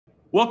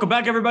Welcome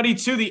back, everybody,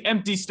 to the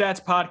Empty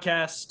Stats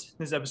Podcast.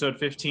 This is episode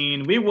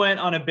 15. We went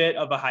on a bit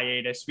of a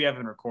hiatus. We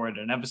haven't recorded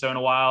an episode in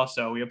a while,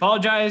 so we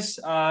apologize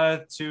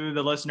to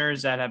the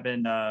listeners that have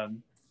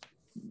been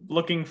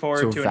looking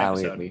forward to an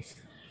episode.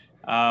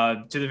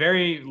 To the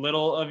very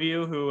little of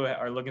you who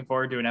are looking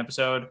forward to an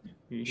episode,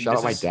 shout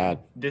out my dad.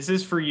 This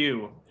is for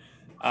you.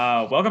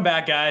 Welcome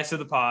back, guys, to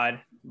the pod.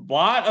 A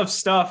lot of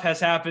stuff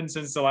has happened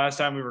since the last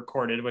time we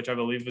recorded, which I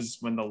believe was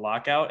when the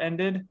lockout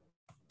ended.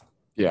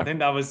 Yeah. I think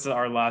that was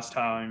our last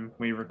time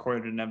we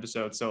recorded an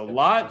episode. So a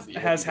lot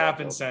has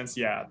happened since.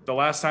 Yeah. The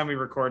last time we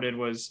recorded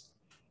was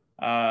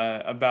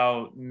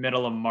about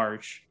middle of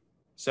March.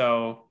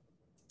 So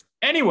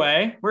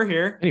anyway, we're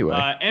here.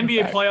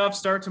 NBA playoffs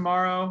start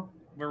tomorrow.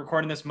 We're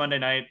recording this Monday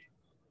night.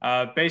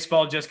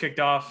 Baseball just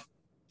kicked off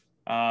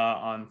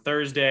on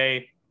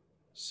Thursday.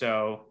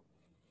 So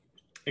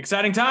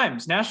exciting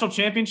times. National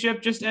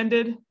championship just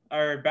ended.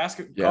 Our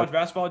college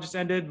basketball just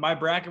ended. My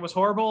bracket was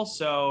horrible.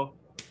 So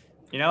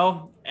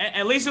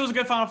at least it was a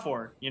good Final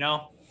Four.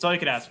 That's all you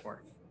could ask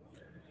for.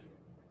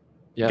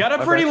 Yeah, got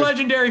a pretty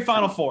legendary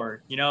Final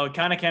Four.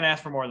 Kind of can't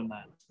ask for more than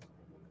that.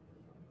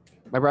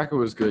 My bracket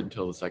was good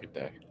until the second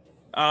day.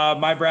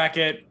 My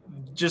bracket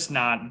just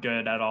not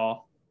good at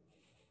all.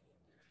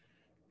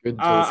 Good.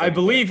 I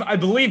believe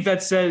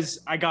that says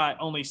I got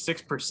only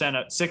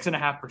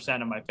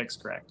 6.5% of my picks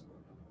correct.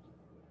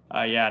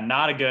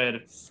 Not a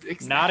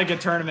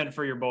good tournament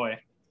for your boy.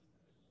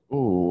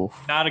 Ooh,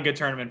 not a good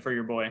tournament for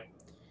your boy.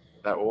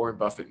 That Warren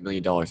Buffett $1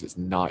 million is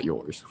not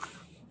yours.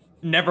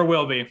 Never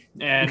will be.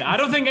 And I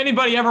don't think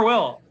anybody ever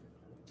will.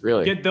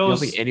 Really? Get those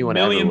 $1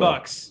 million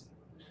bucks.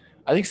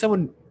 I think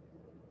someone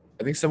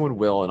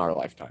will in our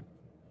lifetime.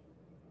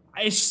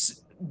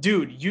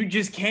 Dude, you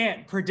just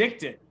can't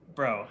predict it,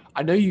 bro.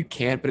 I know you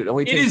can't, but it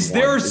only takes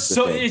one.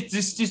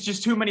 It's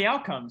just too many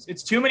outcomes.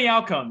 It's too many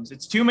outcomes.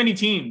 It's too many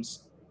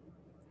teams.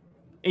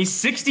 A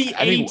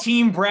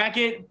 68-team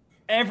bracket,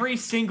 every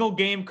single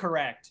game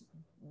correct.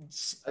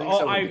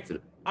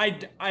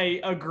 I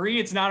agree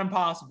it's not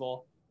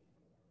impossible,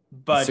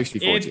 but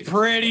it's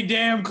pretty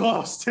damn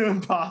close to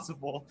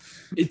impossible.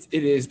 It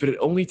is, but it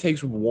only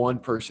takes one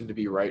person to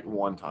be right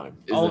one time.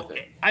 I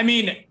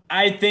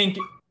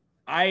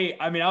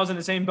was in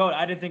the same boat.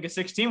 I didn't think a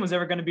 16 was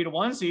ever going to beat a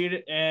 1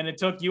 seed, and it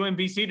took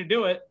UMBC to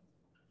do it.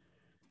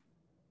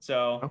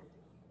 So,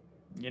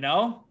 it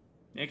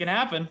can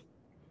happen.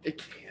 It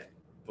can,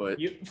 but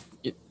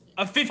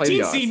a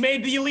 15 seed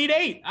made the Elite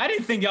Eight. I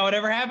didn't think that would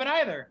ever happen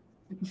either.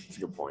 That's a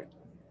good point.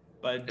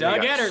 But Doug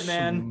Edert,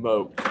 man.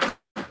 Smoked.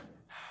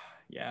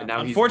 Yeah.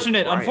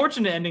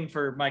 Unfortunate ending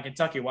for my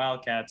Kentucky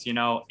Wildcats, and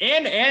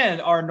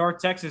our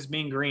North Texas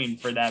Mean Green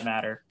for that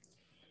matter.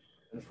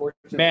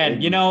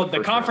 Man,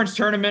 the conference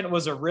tournament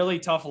was a really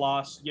tough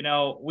loss.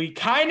 We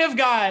kind of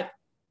got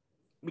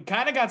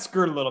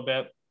screwed a little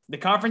bit. The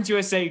Conference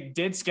USA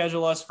did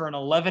schedule us for an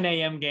 11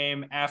 a.m.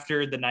 game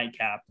after the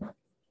nightcap.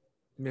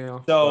 Yeah.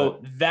 So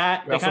they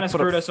kind of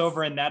screwed us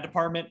over in that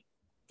department.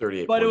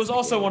 38 but it was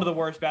also one of the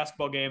worst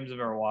basketball games I've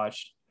ever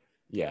watched.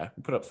 Yeah,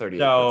 we put up 38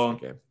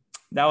 points in the game.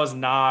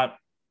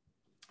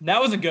 That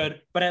wasn't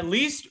good, but at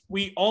least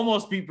we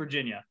almost beat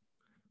Virginia.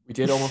 We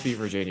did almost beat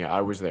Virginia. I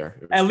was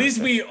there. At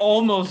least we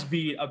almost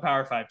beat a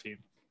Power 5 team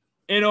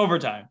in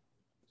overtime.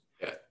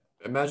 Yeah.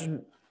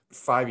 Imagine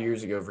 5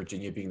 years ago,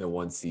 Virginia being the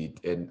 1 seed,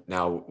 and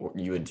now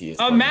UNT is.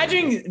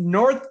 Imagine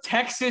North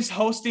Texas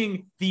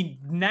hosting the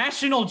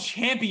national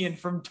champion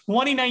from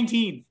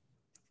 2019.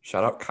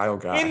 Shout out Kyle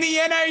Guy. In the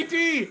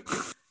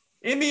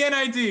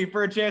NIT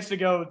for a chance to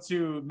go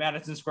to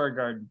Madison Square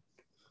Garden.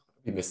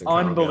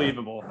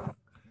 Unbelievable.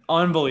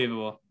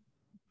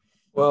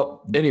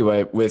 Well,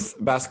 anyway, with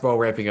basketball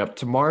ramping up,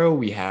 tomorrow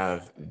we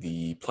have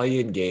the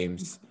play-in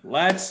games.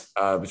 Let's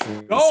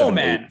go,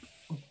 man.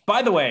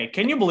 By the way,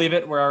 can you believe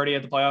it? We're already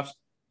at the playoffs.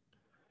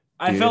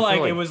 I felt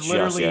like it was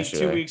literally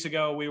 2 weeks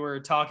ago we were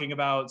talking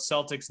about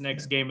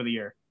Celtics-Knicks game of the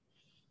year.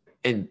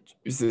 And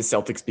is the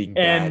Celtics being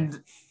bad?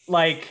 And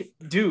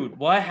dude,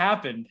 what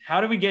happened? How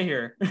did we get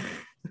here?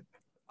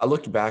 I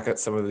looked back at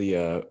some of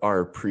the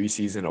our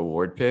preseason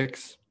award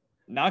picks.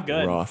 Not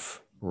good.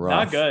 Rough.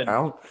 Not good. I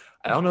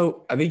don't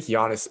know. I think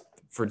Giannis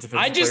for defensive.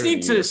 I just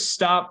need to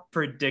stop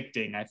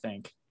predicting. I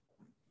think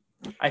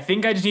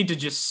I just need to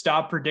just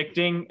stop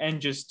predicting and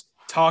just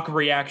talk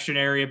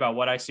reactionary about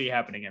what I see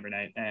happening every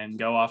night and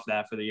go off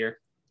that for the year.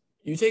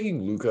 You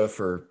taking Luka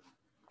for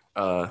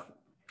MVP?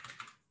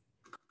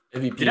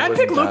 Did I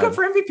pick Luka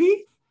for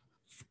MVP?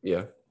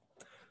 Yeah.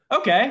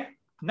 Okay.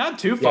 Not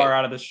too far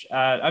out of this.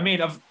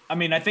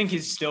 I think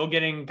he's still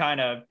getting kind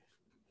of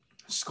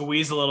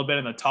squeezed a little bit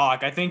in the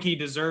talk. I think he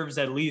deserves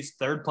at least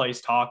third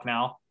place talk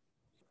now.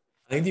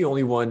 I think the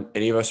only one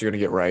any of us are going to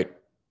get right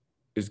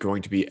is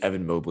going to be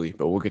Evan Mobley,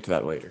 but we'll get to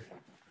that later.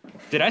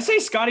 Did I say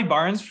Scotty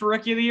Barnes for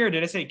Rookie of the Year, or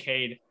did I say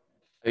Cade?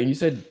 I think you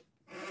said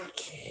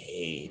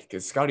Cade,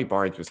 because Scotty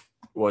Barnes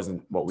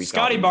wasn't what we thought.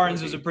 Scotty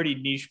Barnes was a pretty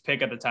niche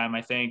pick at the time,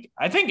 I think.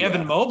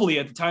 Evan Mobley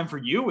at the time for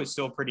you was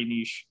still pretty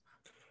niche.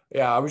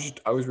 Yeah, I was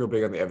real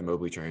big on the Evan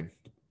Mobley train.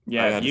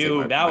 Yeah,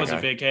 that was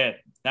a big hit.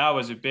 That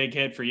was a big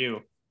hit for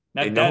you.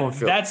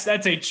 That's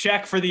a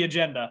check for the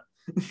agenda.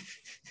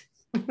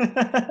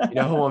 You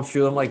know who I'm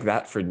feeling like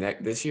that for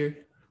this year?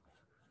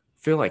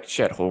 I feel like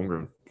Chet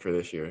Holmgren for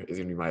this year is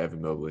going to be my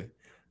Evan Mobley.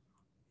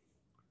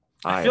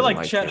 I feel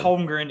like Chet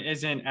Holmgren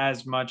isn't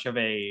as much of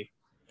a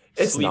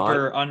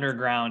sleeper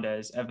underground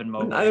as Evan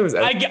Mobley.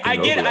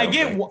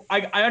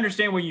 I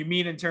understand what you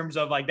mean in terms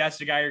of like that's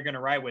the guy you're going to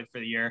ride with for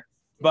the year.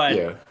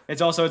 But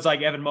it's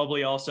like Evan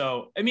Mobley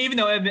also. I mean, even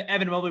though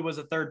Evan Mobley was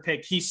a third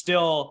pick, he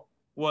still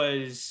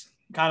was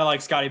kind of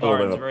like Scotty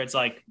Barnes, where it's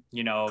like,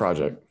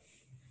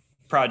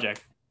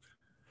 project.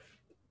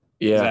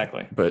 Yeah,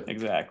 exactly. But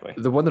exactly.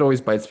 The one that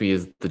always bites me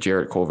is the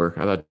Jarrett Culver.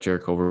 I thought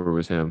Jarrett Culver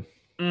was him.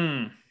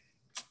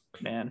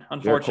 Man,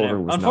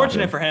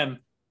 unfortunate for him.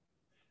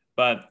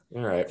 But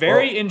all right.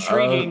 Very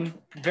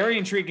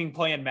intriguing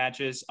play-in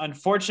matches.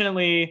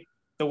 Unfortunately,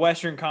 the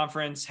Western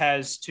Conference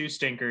has two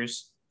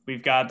stinkers.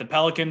 We've got the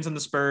Pelicans and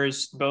the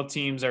Spurs. Both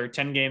teams are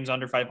 10 games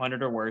under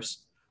 500 or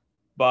worse.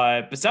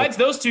 But besides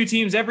those two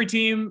teams, every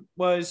team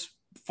was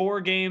 4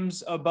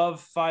 games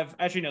above 5.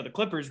 Actually, no, the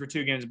Clippers were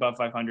 2 games above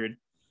 500.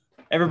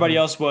 Everybody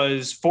else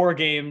was 4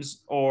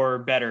 games or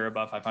better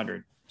above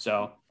 500.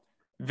 So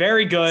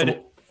very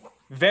good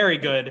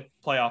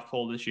playoff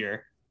pool this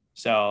year.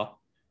 So,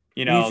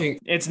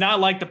 it's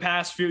not like the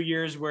past few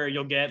years where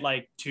you'll get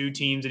like 2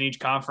 teams in each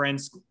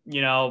conference,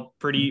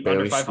 pretty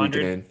under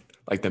 500.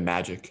 Like the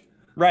Magic.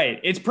 Right.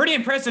 It's pretty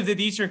impressive that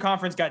the Eastern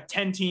Conference got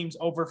 10 teams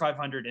over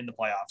 500 in the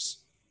playoffs.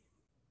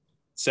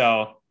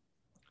 So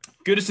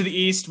good as to the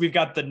East. We've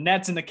got the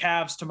Nets and the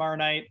Cavs tomorrow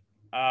night,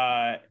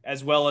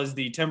 as well as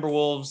the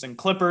Timberwolves and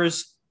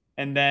Clippers.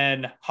 And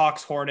then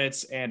Hawks,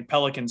 Hornets, and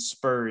Pelicans,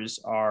 Spurs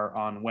are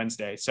on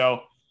Wednesday.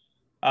 So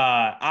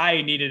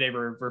I needed a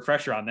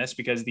refresher on this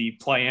because the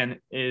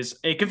play-in is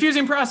a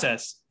confusing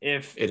process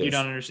if you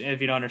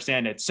don't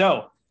understand it.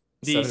 So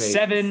the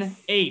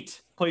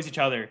 7-8 plays each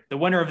other. The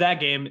winner of that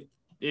game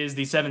is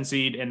the 7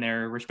 seed in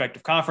their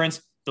respective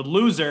conference. The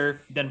loser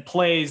then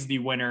plays the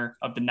winner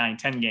of the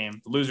 9-10 game.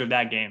 The loser of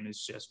that game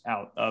is just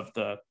out of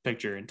the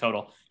picture in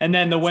total. And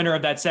then the winner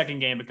of that second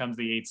game becomes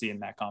the 8 seed in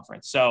that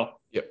conference. So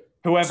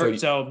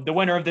so the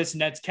winner of this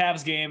Nets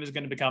Cavs game is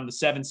going to become the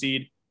 7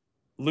 seed.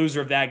 Loser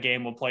of that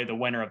game will play the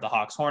winner of the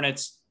Hawks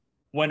Hornets.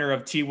 Winner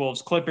of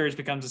T-Wolves Clippers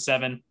becomes a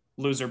 7.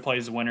 Loser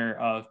plays the winner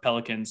of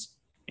Pelicans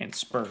and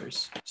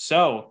Spurs.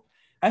 So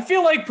I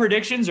feel like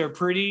predictions are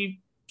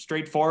pretty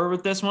straightforward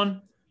with this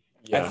one.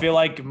 Yeah. I feel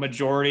like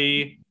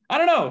majority. I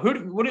don't know.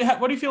 What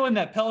do you feel in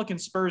that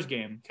Pelicans Spurs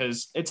game?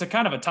 Because it's a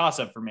kind of a toss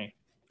up for me.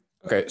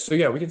 Okay, so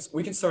yeah, we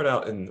can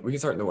start in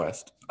the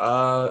West.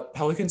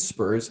 Pelicans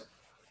Spurs.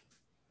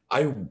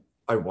 I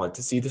want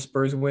to see the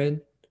Spurs win,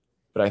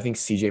 but I think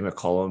CJ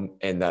McCollum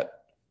and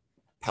that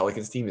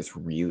Pelicans team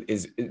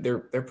they're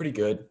pretty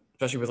good,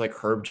 especially with like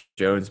Herb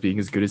Jones being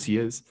as good as he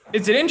is.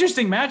 It's an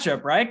interesting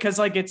matchup, right? Because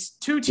like it's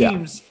 2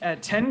 teams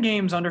at 10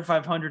 games under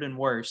 500 and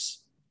worse.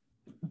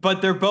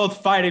 But they're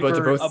both fighting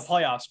for a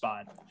playoff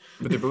spot.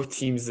 But they're both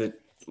teams that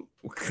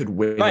could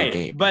win a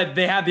game. But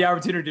they have the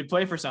opportunity to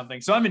play for something.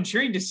 So I'm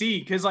intrigued to see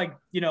because,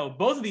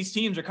 both of these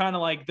teams are kind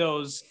of like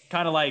those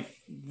kind of like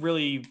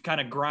really kind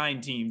of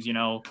grind teams,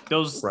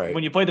 Those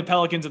when you play the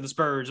Pelicans and the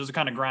Spurs, those are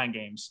kind of grind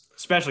games,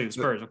 especially the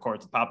Spurs, of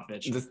course, with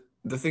Popovich.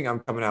 The thing I'm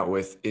coming out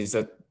with is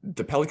that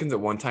the Pelicans at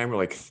one time were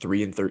like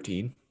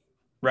 3-13.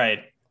 Right.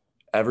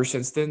 Ever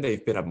since then,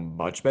 they've been a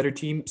much better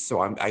team.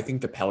 So I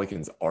think the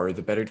Pelicans are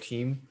the better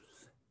team.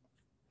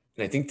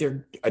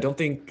 And I don't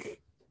think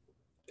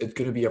it's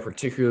going to be a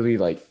particularly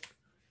like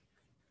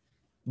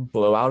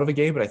blowout of a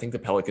game, but I think the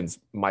Pelicans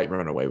might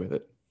run away with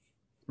it.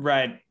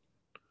 Right.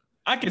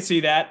 I can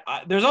see that.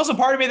 There's also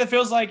part of me that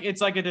feels like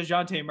it's like a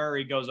DeJounte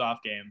Murray goes off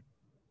game.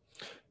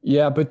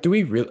 Yeah, but do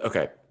we really?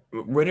 Okay.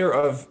 Winner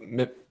of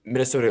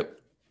Minnesota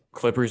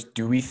Clippers,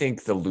 do we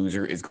think the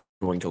loser is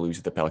going to lose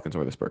to the Pelicans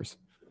or the Spurs?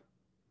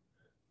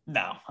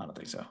 No, I don't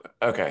think so.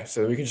 Okay,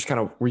 so we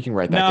can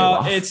write that game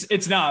off. No,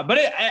 it's not. But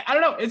I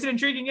don't know. It's an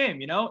intriguing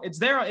game. It's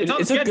there. It's on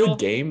the schedule. It's a good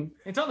game.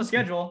 It's on the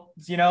schedule.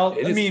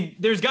 I mean,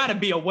 there's got to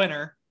be a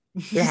winner.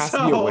 There has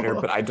to be a winner,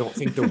 but I don't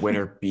think the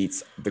winner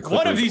beats the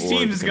Clippers. One of these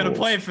teams is going to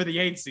play for the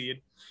 8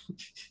 seed.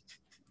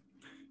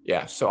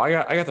 Yeah, so I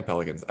got the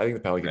Pelicans. I think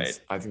the Pelicans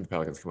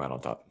come out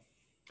on top.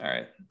 All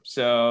right.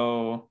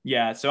 So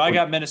I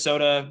got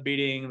Minnesota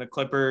beating the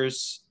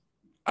Clippers.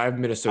 I have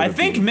Minnesota. I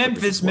think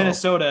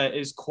Minnesota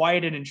is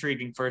quite an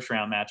intriguing first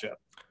round matchup.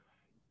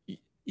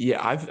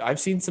 Yeah, I've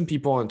seen some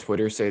people on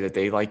Twitter say that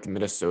they liked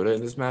Minnesota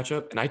in this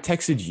matchup, and I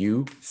texted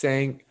you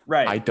saying,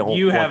 I don't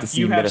want to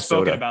see Minnesota. You have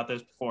spoken about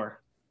this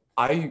before.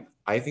 I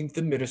think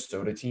the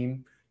Minnesota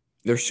team,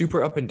 they're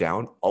super up and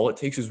down. All it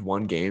takes is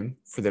one game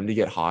for them to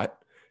get hot,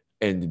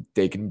 and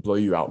they can blow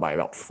you out by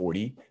about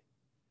 40.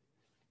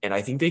 And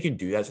I think they can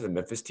do that to the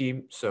Memphis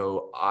team.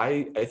 So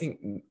I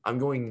think I'm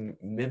going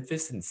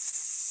Memphis in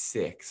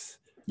 6.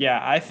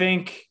 Yeah, I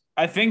think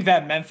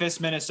that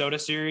Memphis-Minnesota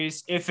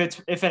series, if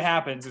it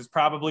happens, is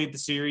probably the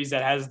series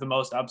that has the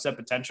most upset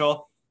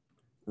potential.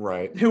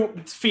 Right.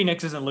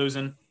 Phoenix isn't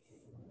losing.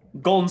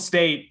 Golden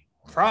State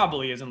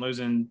probably isn't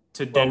losing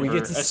to Denver,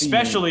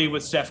 especially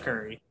with Steph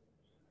Curry.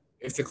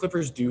 if the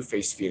Clippers do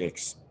face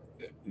Phoenix,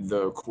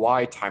 the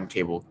Kawhi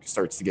timetable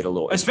starts to get a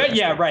little interesting.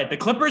 Yeah, right. The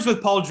Clippers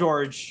with Paul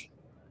George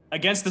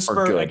against the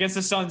Spurs, good. against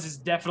the Suns is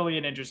definitely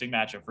an interesting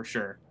matchup for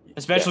sure,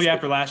 especially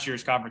after last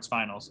year's conference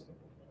finals.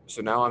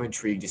 So now I'm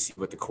intrigued to see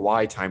what the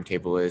Kawhi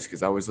timetable is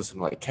because I was listening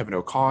to like Kevin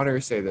O'Connor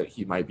say that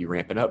he might be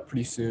ramping up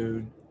pretty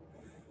soon.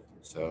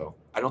 So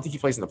I don't think he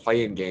plays in the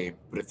play-in game,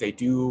 but if they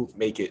do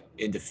make it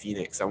into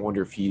Phoenix, I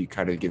wonder if he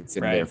kind of gets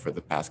in there for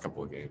the past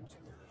couple of games.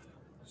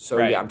 So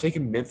yeah, I'm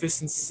taking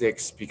Memphis in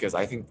 6 because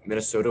I think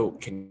Minnesota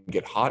can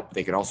get hot, but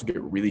they can also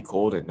get really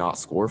cold and not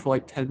score for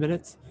like 10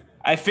 minutes.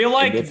 I feel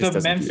like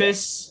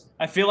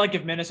I feel like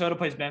if Minnesota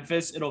plays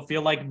Memphis, it'll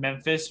feel like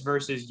Memphis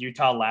versus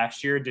Utah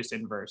last year, just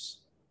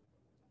inverse.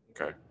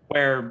 Okay.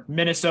 Where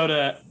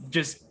Minnesota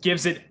just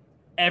gives it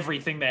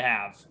everything they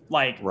have,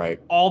 like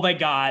all they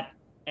got,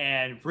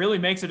 and really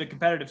makes it a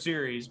competitive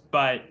series,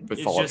 but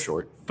it's fall just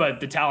short. But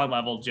the talent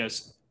level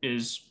just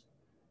is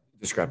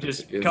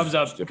discrepancy. Comes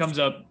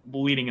up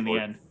bleeding in the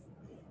end.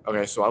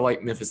 Okay, so I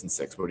like Memphis in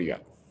 6. What do you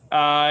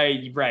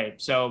got? Right.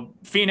 So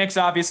Phoenix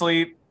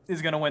obviously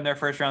is going to win their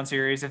first round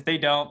series. If they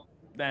don't,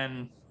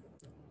 then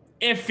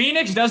if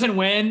Phoenix doesn't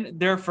win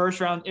their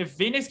first round, if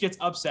Phoenix gets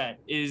upset,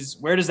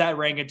 where does that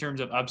rank in terms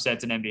of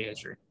upsets in NBA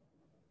history?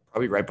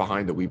 Probably right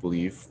behind the We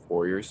Believe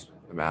Warriors,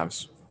 the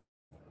Mavs.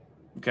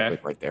 Okay.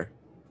 Like right there.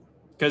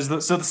 Because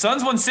the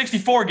Suns won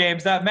 64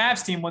 games. That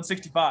Mavs team won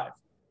 65.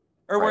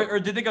 Or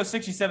did they go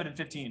 67 and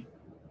 15?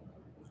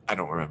 I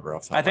don't remember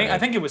off the top of my head. I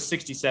think it was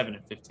 67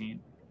 and 15.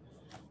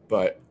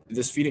 But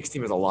this Phoenix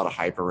team has a lot of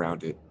hype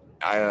around it.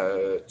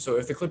 So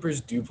if the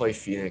Clippers do play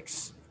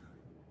Phoenix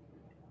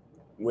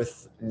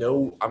with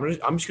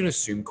I'm just gonna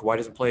assume Kawhi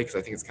doesn't play because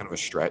I think it's kind of a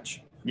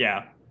stretch.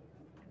 Yeah.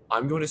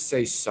 I'm going to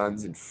say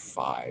Suns in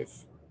 5.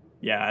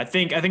 Yeah, I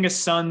think a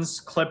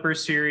Suns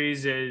Clippers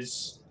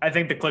series I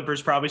think the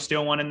Clippers probably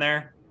still won in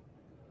there.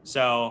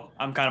 So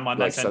I'm kind of on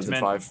that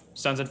sentiment.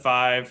 Suns in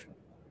 5.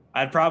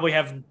 I'd probably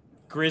have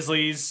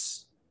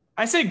Grizzlies.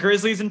 I say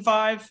Grizzlies in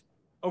 5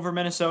 over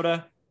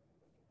Minnesota.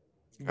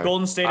 Okay.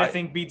 Golden State, I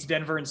think, beats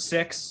Denver in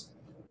 6.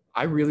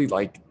 I really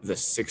like the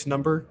 6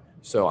 number,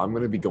 so I'm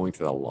going to be going to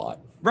that a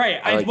lot.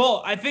 Right.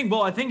 I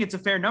think it's a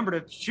fair number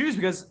to choose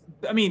because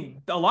a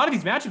lot of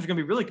these matchups are going to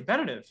be really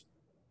competitive.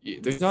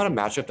 There's not a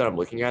matchup that I'm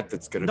looking at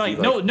that's going to be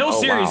no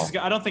series.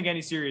 Wow. I don't think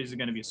any series is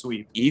going to be a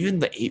sweep. Even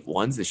the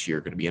 8-1s this year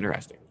are going to be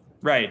interesting.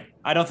 Right.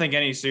 I don't think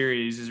any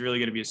series is really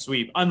going to be a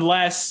sweep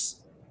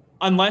unless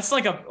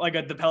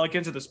the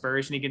Pelicans or the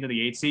Spurs sneak into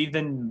the 8 seed,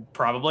 then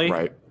probably.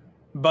 Right.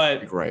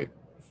 But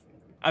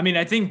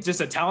I think just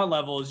the talent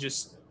level is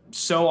just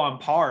so on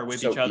par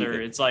with each other.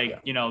 Even. It's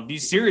like,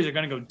 these series are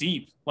going to go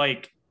deep.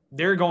 Like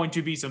there are going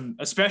to be some,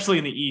 especially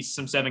in the East,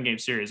 some 7-game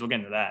series. We'll get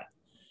into that.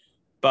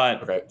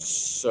 But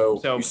so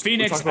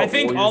Phoenix, I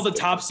think all the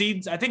top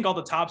seeds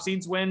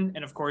win.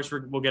 And of course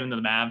we'll get into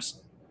the Mavs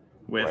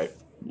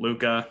with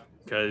Luka.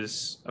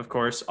 Because, of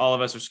course, all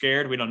of us are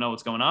scared. We don't know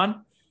what's going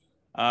on.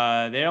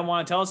 They don't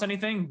want to tell us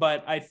anything.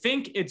 But I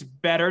think it's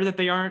better that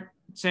they aren't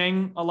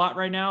saying a lot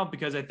right now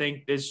because I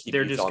think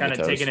they're just kind of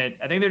taking it.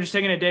 I think they're just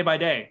taking it day by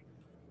day.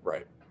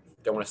 Right.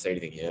 Don't want to say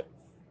anything yet.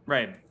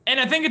 Right. And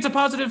I think it's a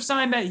positive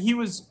sign that he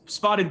was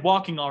spotted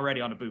walking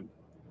already on a boot.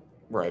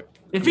 Right.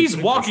 If he's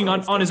walking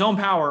on his own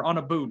power on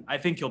a boot, I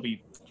think he'll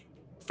be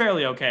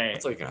fairly okay.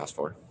 That's all you can ask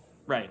for.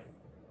 Right.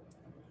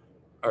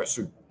 All right.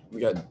 So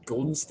we got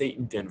Golden State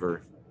and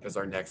Denver as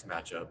our next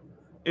matchup.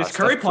 Is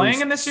Curry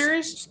playing in this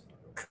series?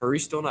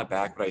 Curry's still not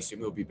back, but I assume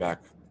he'll be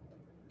back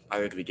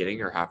either at the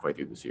beginning or halfway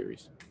through the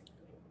series.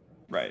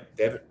 Right.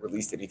 They haven't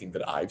released anything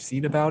that I've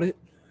seen about it.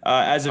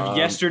 As of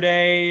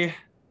yesterday,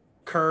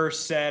 Kerr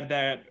said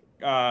that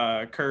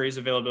Curry's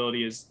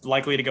availability is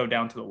likely to go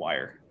down to the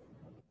wire.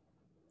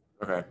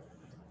 Okay.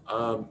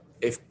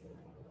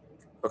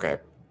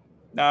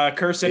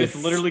 Kerr said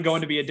it's literally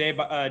going to be a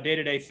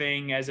day-to-day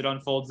thing as it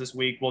unfolds this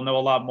week. We'll know a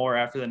lot more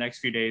after the next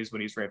few days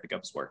when he's ramping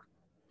up his work.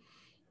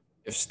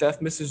 If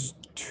Steph misses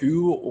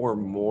 2 or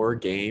more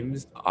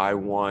games, I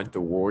want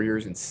the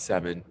Warriors in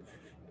 7.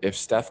 If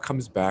Steph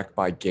comes back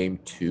by game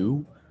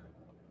 2,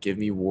 give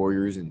me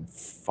Warriors in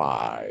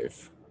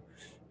 5.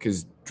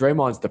 Because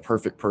Draymond's the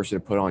perfect person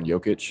to put on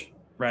Jokic.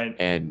 Right.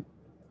 And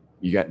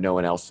you got no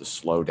one else to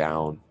slow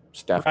down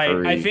Steph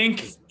Curry. I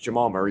think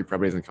Jamal Murray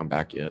probably hasn't come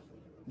back yet.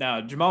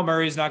 No, Jamal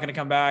Murray is not going to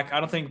come back. I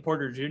don't think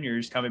Porter Jr.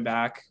 is coming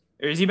back.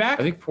 Is he back?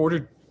 I think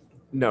Porter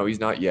 – no, he's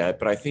not yet.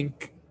 But I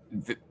think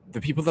the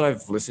people that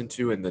I've listened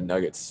to in the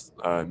Nuggets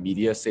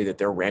media say that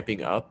they're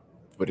ramping up,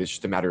 but it's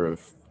just a matter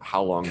of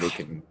how long they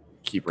can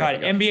keep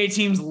ramping up. NBA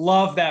teams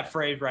love that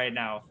phrase right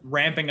now,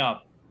 ramping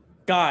up.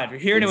 God, we're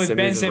hearing it with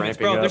Ben Simmons,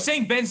 bro. They're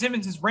saying Ben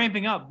Simmons is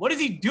ramping up. What is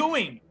he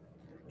doing?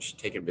 Just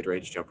taking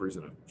mid-range jumpers.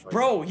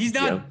 Bro, he's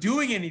not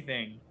doing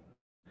anything.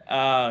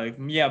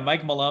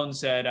 Mike Malone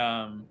said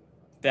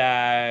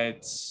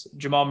that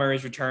Jamal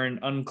Murray's return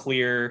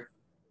unclear.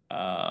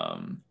 I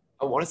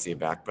want to see him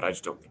back, but I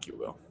just don't think he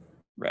will.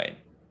 Right.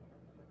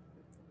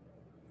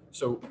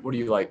 So what do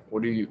you like?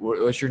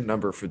 What's your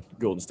number for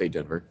Golden State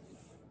Denver?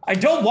 I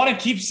don't want to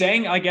keep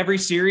saying like every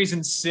series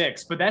in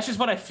 6, but that's just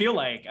what I feel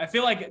like. I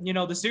feel like,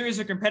 the series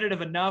are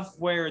competitive enough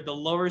where the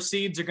lower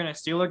seeds are going to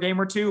steal a game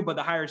or two, but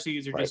the higher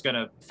seeds are just going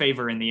to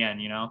favor in the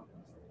end,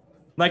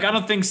 Like, I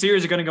don't think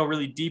series are going to go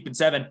really deep in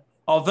 7.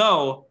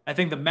 Although I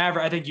think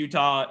I think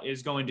Utah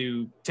is going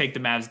to take the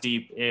Mavs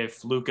deep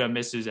if Luka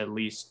misses at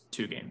least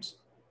 2 games.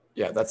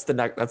 Yeah, that's the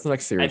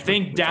next series. I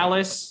think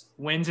Dallas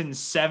wins in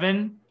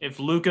 7 if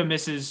Luka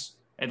misses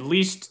at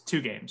least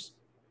 2 games.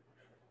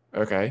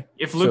 Okay.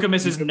 If Luka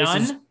misses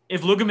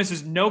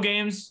no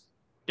games,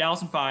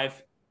 Dallas in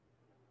 5.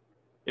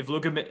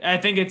 I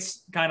think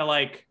it's kind of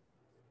like,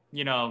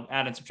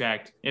 add and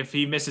subtract. If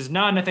he misses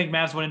none, I think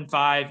Mavs win in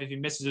 5. If he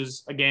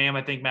misses a game,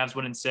 I think Mavs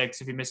win in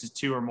 6. If he misses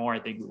 2 or more, I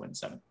think we win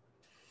 7.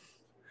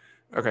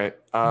 Okay.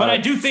 But I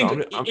do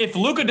think if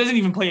Luka doesn't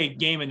even play a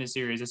game in this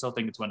series, I still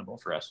think it's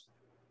winnable for us.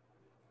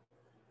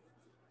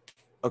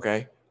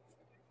 Okay.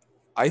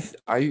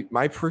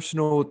 My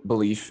personal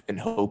belief and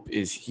hope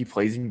is he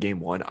plays in game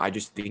 1. I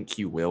just think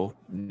he will,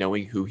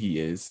 knowing who he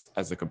is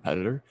as a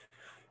competitor.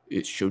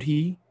 Should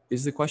he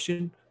is the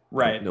question.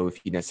 Right. I don't know if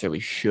he necessarily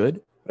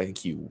should, but I think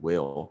he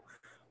will.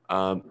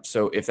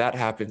 So if that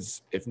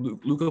happens, if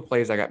Luka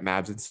plays, I got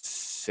Mavs in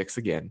 6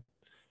 again.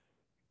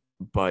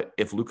 But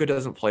if Luka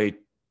doesn't play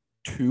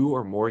 2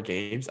 or more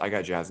games, I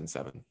got Jazz in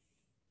 7.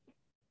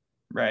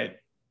 Right.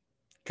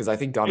 Because I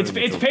think Donovan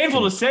it's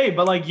painful to say,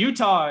 but like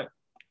Utah,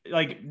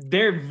 like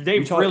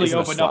they've really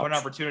opened up an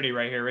opportunity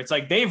right here. It's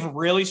like they've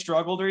really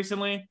struggled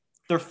recently.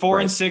 They're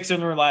 4-6 in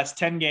their last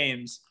 10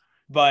 games,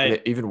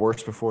 but even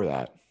worse before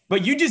that.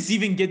 But you just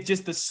even get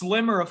just the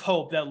slimmer of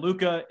hope that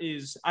Luka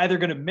is either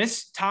going to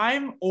miss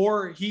time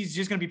or he's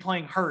just going to be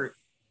playing hurt.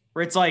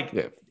 Where it's like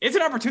it's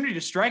an opportunity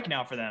to strike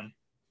now for them.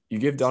 You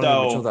give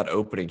Donovan Mitchell that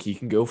opening, he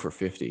can go for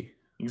 50.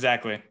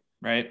 Exactly.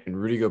 Right. And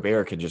Rudy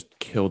Gobert can just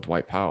kill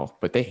Dwight Powell,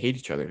 but they hate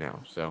each other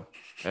now. So,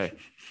 hey.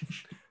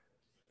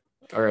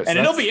 All right. And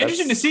it'll be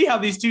interesting to see how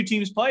these two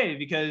teams play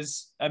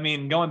because, I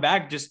mean, going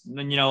back just, a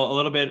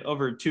little bit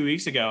over 2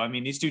 weeks ago, I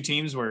mean, these two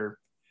teams were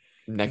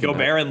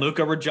Gobert and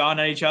Luka were jawing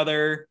at each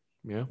other.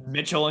 Yeah.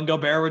 Mitchell and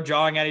Gobert were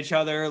jawing at each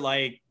other.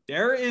 Like,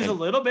 there is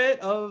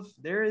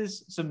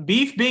some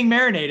beef being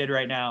marinated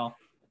right now.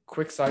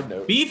 Quick side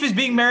note. Beef is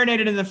being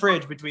marinated in the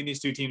fridge between these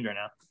two teams right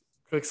now.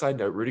 Quick side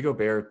note. Rudy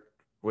Gobert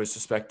was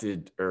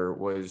suspected or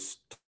was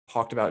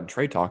talked about in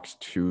trade talks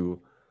to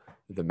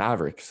the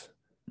Mavericks.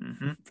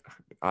 Mm-hmm.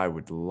 I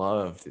would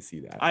love to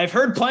see that. I've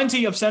heard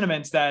plenty of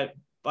sentiments that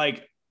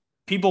like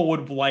people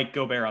would like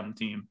Gobert on the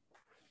team.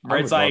 Where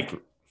it's like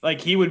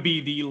he would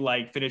be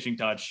the finishing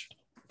touch.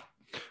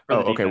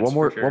 Okay. One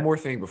more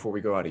thing before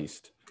we go out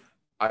east.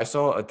 I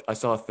saw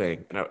a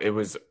thing. And it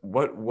was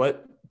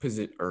what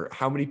position or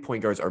how many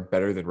point guards are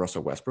better than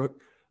Russell Westbrook?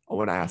 I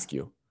want to ask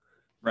you.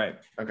 Right.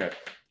 Okay.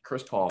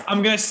 Chris Paul.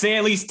 I'm going to say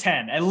at least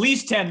 10. At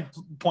least 10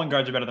 point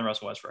guards are better than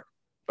Russell Westbrook.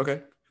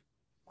 Okay.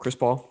 Chris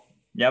Paul.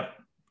 Yep.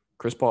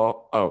 Chris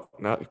Paul. Oh,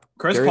 not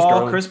Chris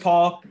Paul.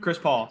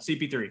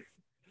 CP3.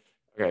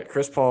 Okay.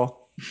 Chris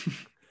Paul.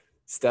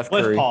 Steph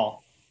Curry. Cliff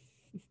Paul.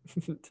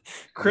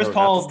 Chris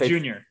Paul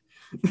Jr.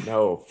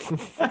 No.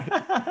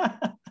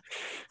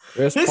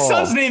 His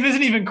son's name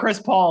isn't even Chris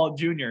Paul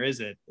Jr.,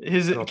 is it?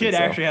 His kid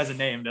actually has a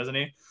name, doesn't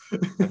he?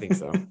 I think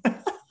so.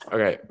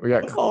 Okay. We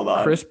got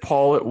Chris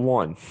Paul at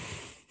 1.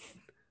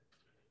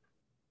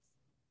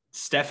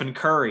 Stephen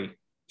Curry.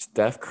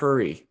 Steph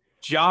Curry.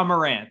 Ja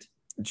Morant.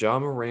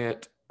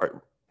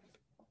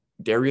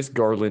 Darius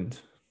Garland.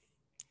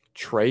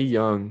 Trae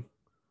Young.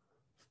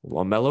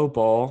 LaMelo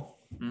Ball.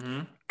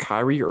 Mm-hmm.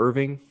 Kyrie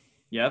Irving.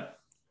 Yep.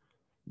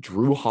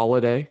 Drew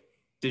Holiday.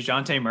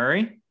 DeJounte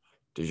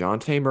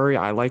Murray.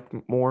 I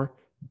like more.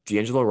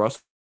 D'Angelo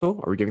Russell.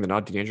 Are we giving the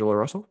nod to D'Angelo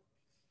Russell?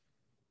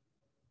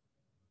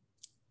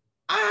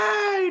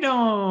 I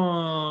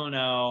don't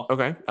know.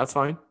 Okay, that's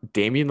fine.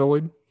 Damian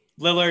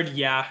Lillard,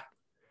 yeah.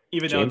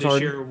 Even James though this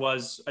Harden. year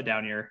was a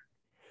down year.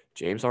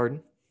 James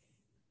Harden.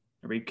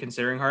 Are we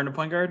considering Harden a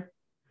point guard?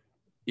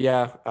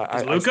 Yeah.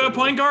 Is Luka a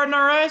point guard in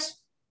our eyes?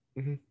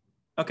 Mm-hmm.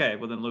 Okay,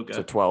 well then Luka.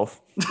 So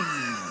 12.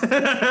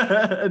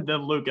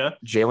 Then Luka.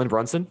 Jalen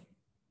Brunson.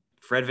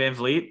 Fred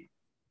VanVleet.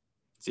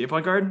 Is he a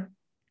point guard?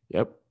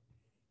 Yep.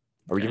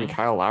 Are we giving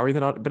Kyle Lowry the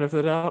benefit of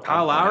the doubt?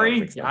 Kyle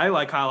Lowry? So. Yeah, I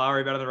like Kyle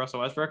Lowry better than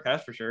Russell Westbrook.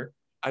 That's for sure.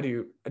 I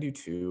do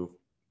too.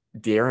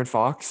 De'Aaron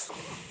Fox.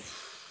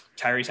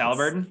 Tyrese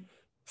Halliburton.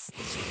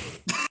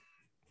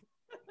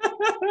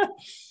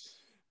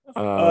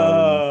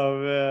 Oh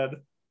man.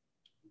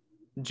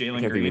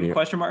 Jalen Green?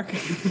 Question mark.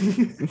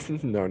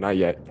 No, not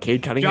yet.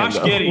 Cade Cunningham.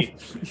 Josh Giddey.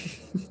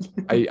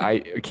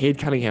 Cade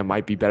Cunningham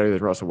might be better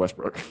than Russell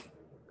Westbrook.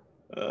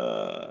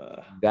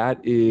 That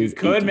is. You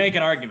could make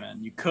an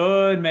argument.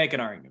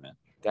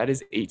 That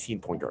is 18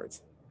 point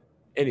guards.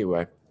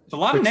 Anyway, it's a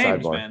lot of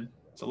names, man.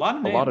 It's a lot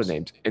of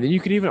names. And then you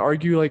could even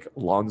argue like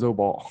Lonzo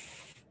Ball.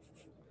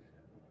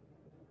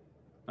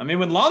 I mean,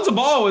 when Lonzo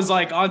Ball was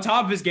like on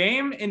top of his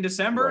game in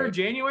December,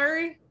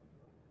 January,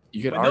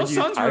 you could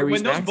argue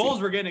when those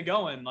Bulls were getting it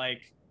going,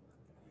 like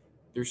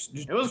it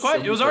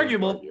was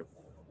arguable.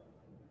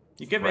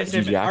 You give me a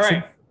snippet. All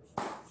right.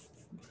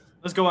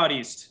 Let's go out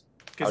east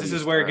because Out this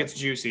is east, where it alright. gets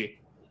juicy.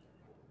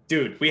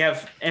 Dude, we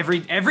have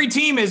every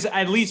team is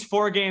at least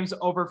 4 games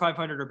over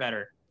 500 or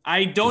better.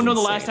 I don't know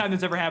the last insane. time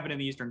that's ever happened in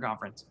the Eastern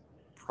Conference.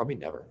 Probably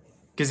never.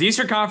 Because the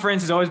Eastern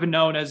Conference has always been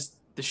known as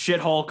the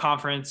shithole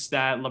conference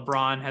that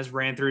LeBron has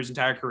ran through his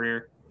entire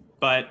career.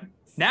 But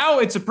now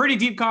it's a pretty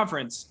deep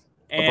conference.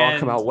 LeBron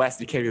come out west.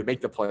 He can't even make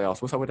the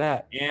playoffs. What's up with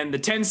that? And the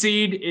 10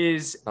 seed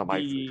is Not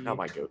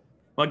my goat.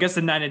 Well, I guess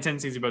the 9 and 10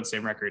 seeds are both the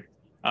same record.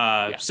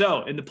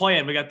 So in the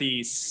play-in, we got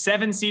the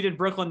 7-seeded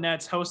Brooklyn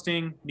Nets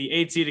hosting the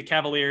 8-seeded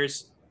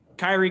Cavaliers.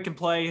 Kyrie can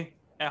play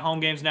at home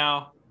games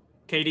now.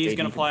 KD's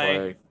going to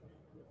play.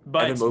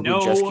 But Evan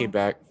Mobley just came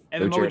back.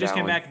 Evan Mobley just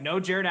came back. No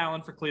Jared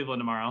Allen for Cleveland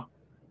tomorrow.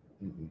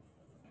 Mm-hmm.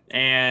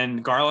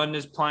 And Garland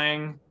is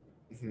playing.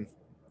 Mm-hmm.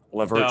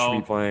 Levert should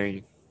be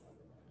playing.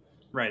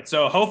 Right.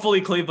 So hopefully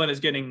Cleveland is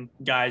getting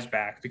guys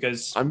back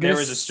because there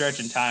was a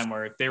stretch in time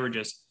where they were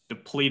just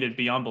depleted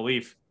beyond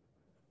belief.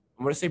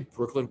 I'm going to say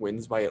Brooklyn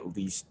wins by at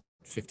least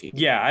 15.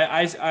 Yeah,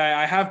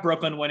 I have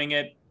Brooklyn winning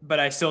it, but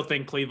I still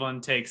think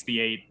Cleveland takes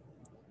the 8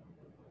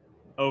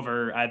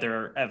 over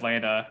either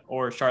Atlanta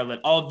or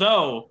Charlotte.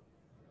 Although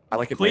I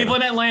like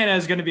Cleveland Atlanta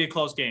is going to be a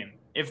close game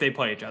if they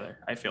play each other,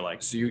 I feel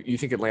like. So you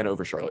think Atlanta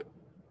over Charlotte?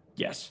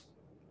 Yes.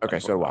 Okay,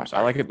 so do I.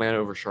 I like Atlanta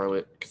over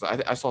Charlotte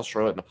because I saw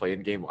Charlotte in a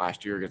play-in game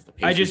last year against the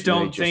Pacers. I just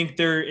don't think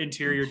their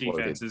interior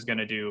defense is going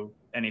to do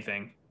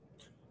anything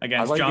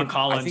against John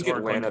Collins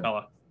or Clint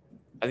Capella.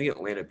 I think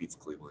Atlanta beats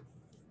Cleveland.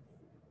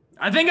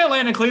 I think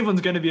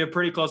Atlanta-Cleveland's going to be a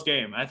pretty close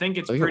game. I think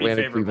it's pretty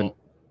favorable. Cleveland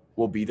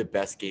will be the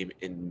best game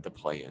in the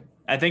play-in.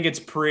 I think it's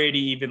pretty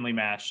evenly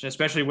matched,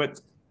 especially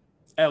with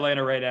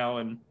Atlanta right now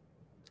and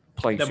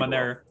playing them on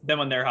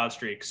their hot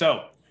streak.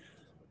 So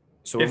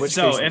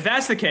if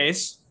that's the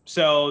case,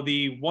 so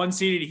the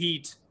 1-seeded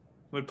Heat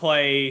would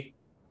play.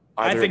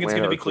 I think it's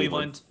going to be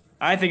Cleveland.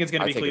 I think it's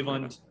going to be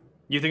Cleveland.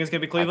 You think it's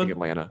going to be Cleveland? I think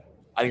Atlanta.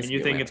 And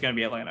you think it's going to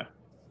be Atlanta?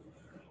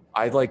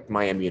 I like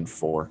Miami in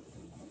 4.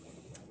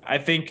 I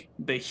think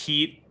the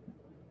Heat,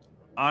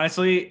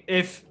 honestly,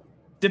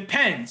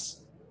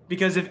 depends.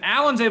 Because if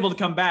Allen's able to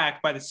come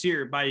back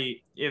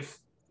if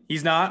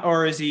he's not,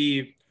 or is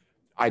he?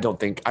 I don't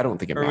think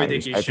it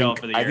matters.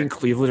 I think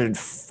Cleveland in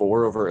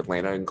 4 over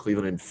Atlanta and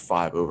Cleveland in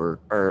 5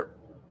 or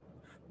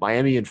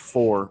Miami in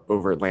 4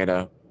 over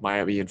Atlanta,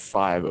 Miami in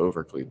 5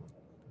 over Cleveland.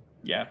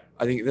 Yeah.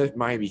 I think the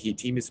Miami Heat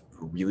team is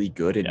really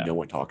good and no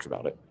one talks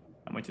about it.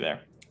 I'm with you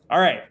there. All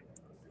right.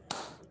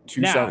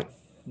 2-7.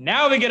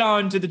 Now we get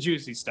on to the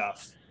juicy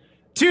stuff.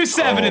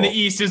 2-7 in the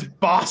East is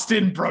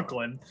Boston,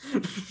 Brooklyn.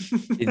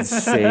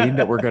 Insane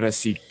that we're going to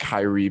see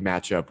Kyrie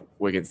match up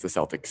against the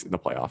Celtics in the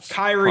playoffs.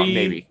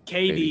 Maybe.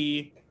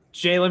 KD,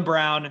 Jaylen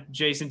Brown,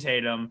 Jason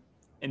Tatum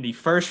in the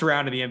first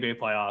round of the NBA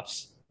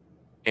playoffs.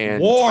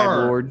 And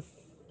War.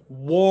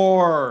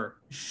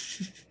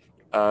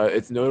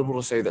 It's notable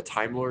to say that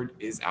Time Lord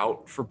is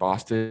out for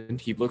Boston.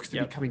 He looks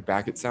to be coming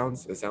back, it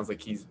sounds. It sounds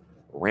like he's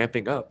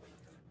ramping up.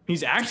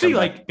 He's actually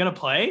going to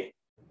play?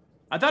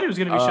 I thought he was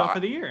going to be shut for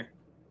the year.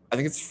 I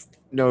think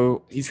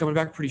he's coming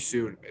back pretty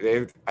soon.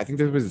 I think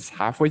that was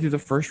halfway through the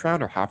first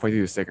round or halfway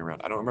through the second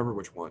round. I don't remember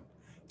which one.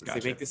 If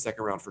they make the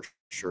second round for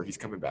sure, he's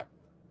coming back.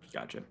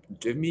 Gotcha.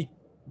 Give me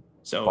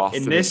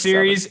Boston in this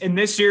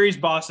series,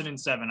 Boston in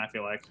 7, I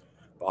feel like.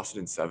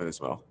 Boston in 7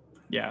 as well.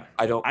 Yeah.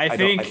 I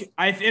think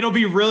it'll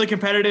be really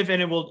competitive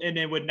and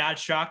it would not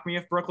shock me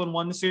if Brooklyn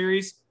won the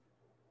series.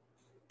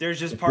 There's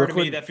just part of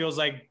me that feels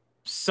like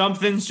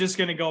something's just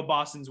going to go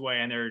Boston's way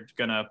and they're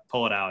going to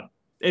pull it out.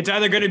 It's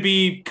either going to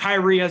be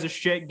Kyrie has a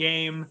shit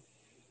game,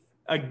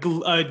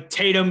 a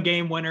Tatum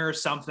game winner or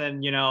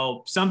something,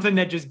 something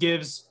that just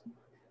gives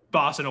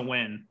Boston a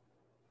win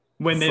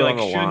when they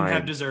shouldn't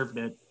have deserved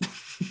it.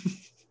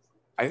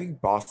 I think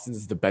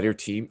Boston's the better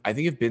team. I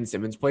think if Ben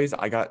Simmons plays,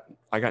 I got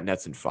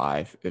Nets in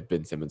 5 if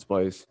Ben Simmons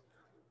plays.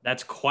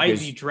 That's quite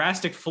the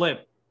drastic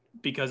flip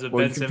because of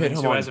Ben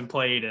Simmons who hasn't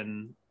played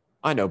in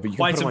I know, but you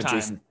can put him on time.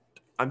 Jason.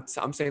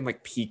 I'm saying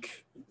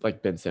peak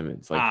Ben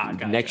Simmons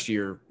next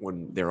year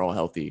when they're all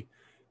healthy,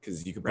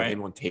 because you can put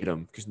him on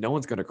Tatum because no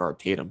one's gonna guard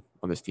Tatum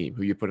on this team.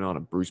 Who you putting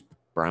on? Bruce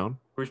Brown.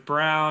 Bruce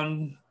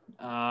Brown,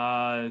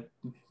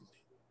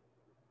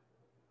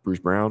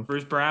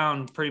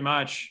 pretty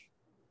much.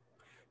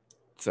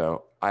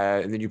 So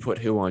and then you put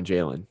who on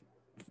Jalen?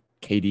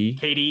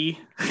 KD.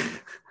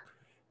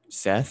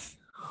 Seth.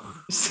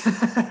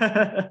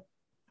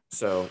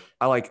 So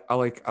I like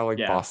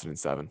Boston in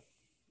 7.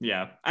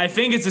 Yeah, I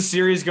think as the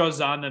series goes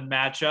on, the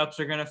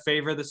matchups are going to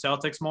favor the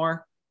Celtics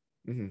more.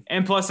 Mm-hmm.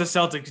 And plus, the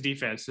Celtics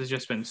defense has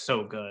just been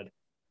so good.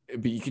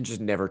 But you can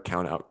just never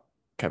count out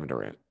Kevin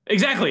Durant.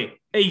 Exactly.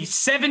 A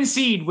 7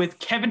 seed with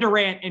Kevin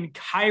Durant and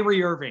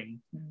Kyrie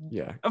Irving.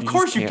 Yeah. Of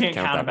course you can't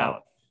count them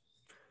out.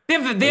 They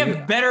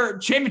have better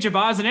championship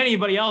odds than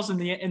anybody else in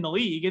the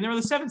league, and they're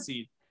the 7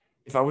 seed.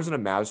 If I wasn't a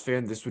Mavs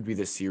fan, this would be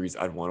the series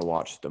I'd want to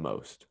watch the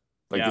most.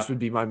 This would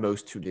be my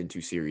most tuned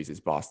into series is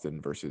Boston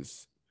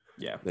versus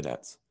the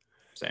Nets.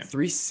 Same.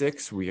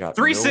 3-6, we got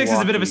 3-6 is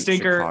a bit of a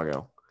stinker.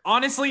 Chicago.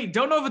 Honestly,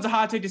 don't know if it's a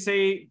hot take to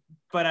say,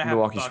 but I have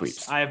Milwaukee Bucks.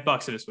 sweeps. I have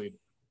Bucks in a sweep.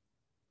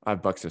 I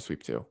have Bucks in a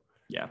sweep too.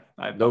 Yeah,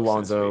 I have No Bucks in a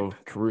Lonzo.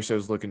 sweep.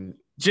 Caruso's looking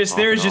Just off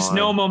there's and just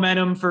no on.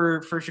 momentum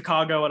for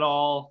Chicago at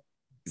all.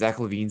 Zach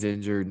LaVine's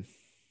injured.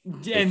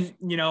 And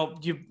when you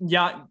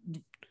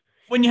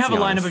It's have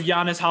a lineup of Giannis.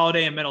 Giannis,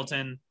 Holiday, and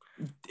Middleton,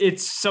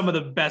 it's some of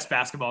the best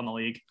basketball in the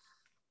league.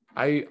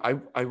 I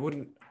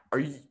wouldn't. Are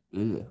you?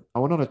 Ugh. I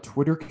went on a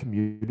Twitter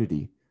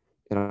community,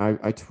 and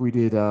I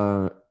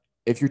tweeted,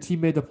 if your team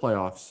made the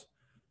playoffs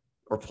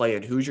or play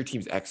in, who's your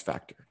team's X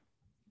factor?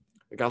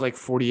 I got like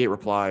 48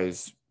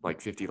 replies,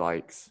 like 50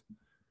 likes.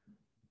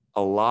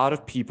 A lot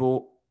of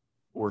people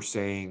were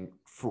saying,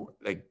 for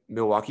like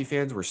Milwaukee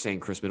fans were saying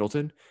Chris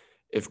Middleton.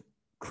 If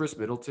Chris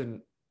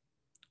Middleton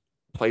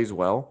plays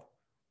well,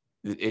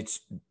 it's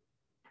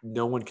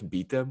no one can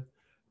beat them.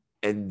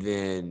 And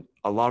then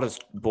a lot of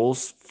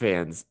Bulls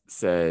fans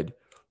said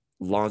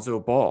Lonzo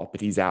Ball,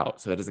 but he's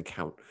out, so that doesn't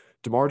count.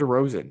 DeMar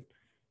DeRozan,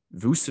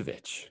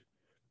 Vucevic.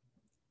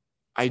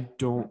 I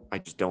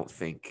just don't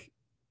think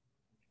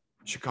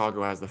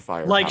Chicago has the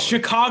firepower. Like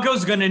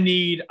Chicago's gonna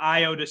need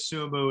Ayo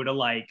DeSumo to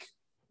like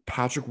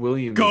Patrick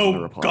Williams is in the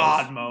go replies.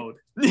 God mode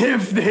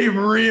if they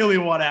really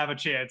want to have a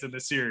chance in the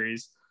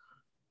series.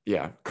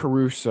 Yeah,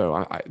 Caruso.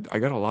 I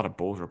got a lot of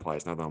Bulls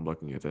replies now that I'm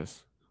looking at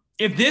this.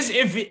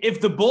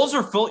 If the Bulls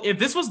are full, if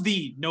this was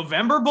the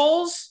November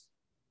Bulls,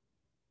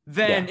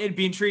 then it'd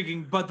be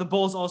intriguing. But the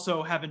Bulls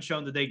also haven't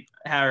shown that they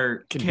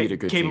are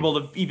capable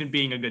of even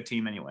being a good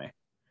team anyway.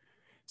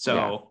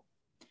 So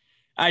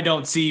I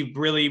don't see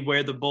really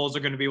where the Bulls are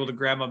going to be able to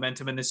grab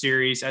momentum in the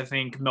series. I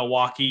think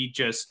Milwaukee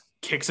just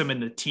kicks them in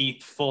the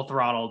teeth, full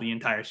throttle the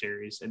entire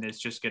series, and it's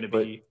just going to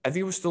be. I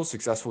think it was still a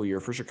successful year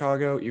for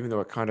Chicago, even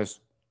though it kind of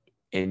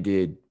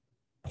ended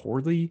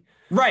poorly.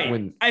 Right.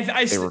 When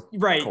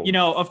right. cold. You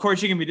know, of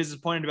course you can be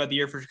disappointed about the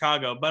year for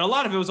Chicago, but a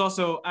lot of it was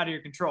also out of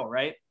your control,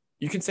 right?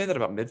 You can say that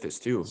about Memphis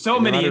too. So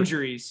many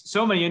injuries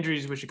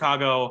with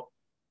Chicago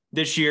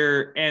this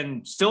year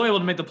and still able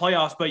to make the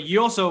playoffs. But you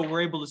also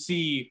were able to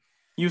see,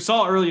 you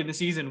saw early in the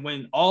season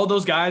when all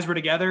those guys were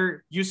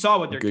together, you saw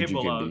what they're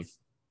capable of.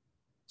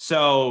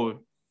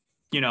 So,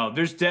 you know,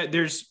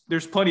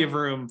 there's plenty of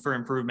room for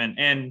improvement.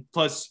 And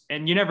plus,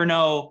 and you never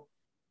know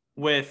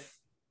with,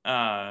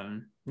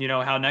 you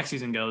know, how next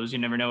season goes. You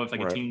never know if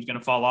like a team's going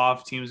to fall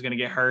off, team's going to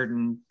get hurt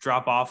and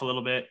drop off a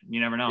little bit. You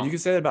never know. And you can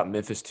say that about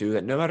Memphis too,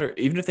 that no matter,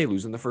 even if they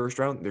lose in the first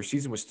round, their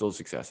season was still a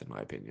success in my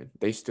opinion.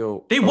 They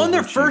won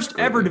their first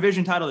ever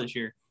division title this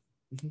year,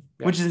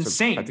 which is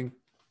insane. I think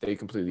they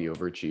completely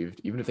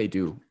overachieved, even if they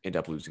do end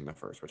up losing the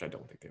first, which I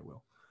don't think they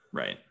will.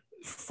 Right.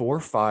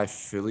 4-5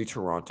 Philly,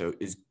 Toronto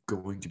is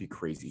going to be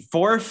crazy.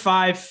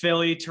 4-5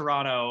 Philly,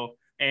 Toronto.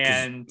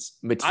 And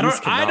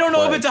I don't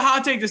know if it's a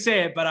hot take to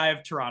say it, but I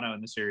have Toronto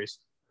in the series.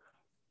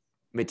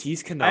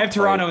 Matisse cannot. I have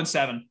Toronto in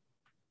 7.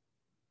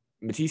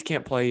 Matisse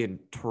can't play in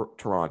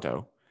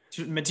Toronto.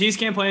 Matisse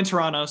can't play in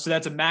Toronto, so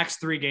that's a max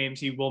 3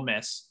 games he will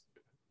miss.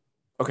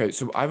 Okay,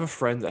 so I have a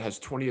friend that has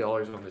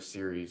 $20 on this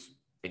series,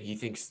 and he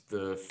thinks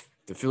the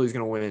Philly's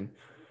gonna win. And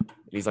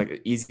he's like,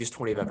 the easiest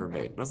 20 I've ever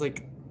made. And I was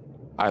like,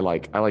 I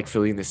like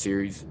Philly in this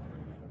series.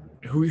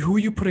 Who are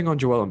you putting on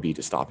Joel Embiid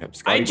to stop him?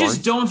 I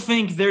just don't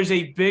think there's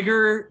a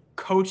bigger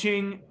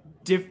coaching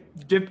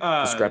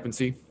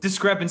discrepancy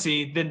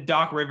than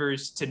Doc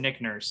Rivers to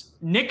Nick Nurse.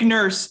 Nick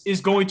Nurse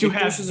is going to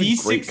have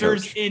these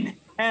Sixers in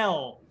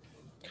hell.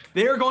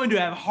 They're going to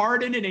have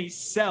Harden in a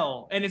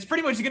cell, and it's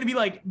pretty much going to be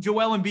like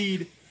Joel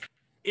Embiid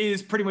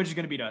is pretty much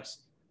going to beat us.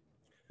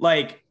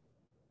 Like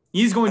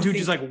he's going to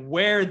just like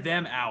wear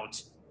them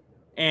out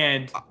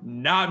and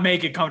not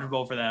make it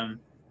comfortable for them.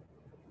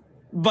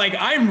 Like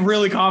I'm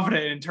really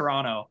confident in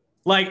Toronto.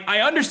 Like, I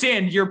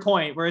understand your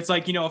point where it's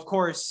like, you know, of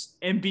course,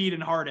 Embiid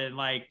and Harden,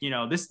 like, you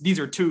know, these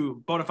are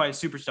 2 bona fide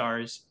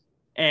superstars,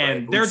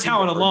 and their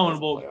talent alone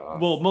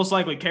will most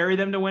likely carry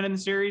them to win in the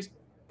series.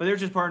 But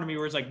there's just part of me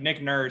where it's like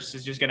Nick Nurse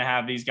is just going to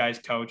have these guys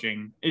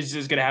coaching, is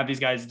just going to have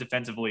these guys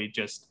defensively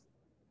just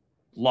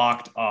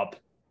locked up.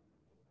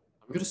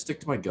 I'm going to stick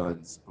to my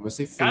guns. I'm going to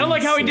say 56. I don't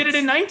like how he did it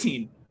in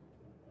 19.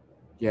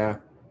 Yeah.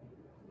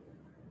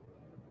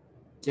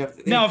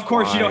 Now, of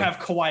course, you don't have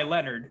Kawhi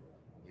Leonard.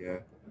 Yeah.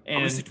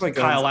 And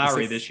Kyle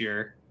Lowry this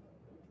year.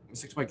 I'm going to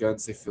stick to my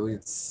guns, say Philly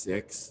in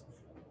 6.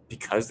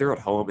 Because they're at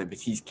home and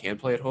Matisse can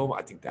play at home,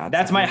 I think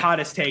that's my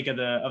hottest take of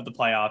the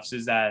playoffs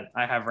is that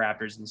I have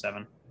Raptors in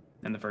 7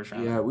 in the first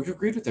round. Yeah, we've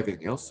agreed with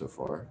everything else so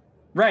far.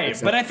 Right,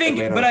 but I think,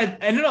 Atlanta,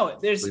 I don't know.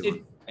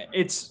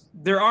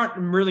 There aren't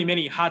really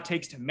many hot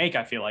takes to make.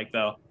 I feel like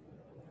though.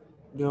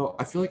 No,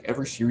 I feel like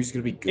every series is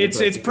gonna be good.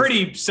 It's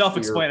pretty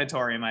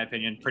self-explanatory in my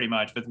opinion, pretty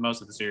much with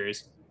most of the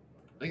series.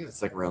 I think the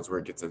second round's where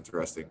it gets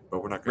interesting,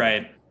 but we're not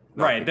gonna.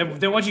 Right.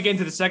 Then once you get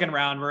into the second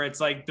round, where it's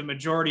like the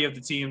majority of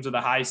the teams are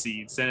the high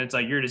seeds, and it's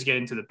like you're just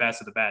getting to the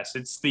best of the best.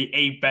 It's the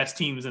 8 best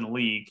teams in the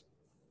league,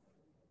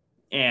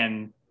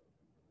 and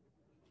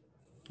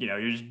you know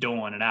you're just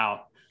doling it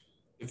out.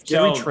 If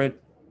Gary Trent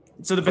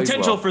so the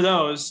potential for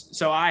those.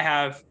 So I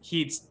have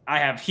Heat,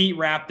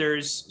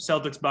 Raptors,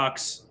 Celtics,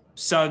 Bucks,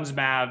 Suns,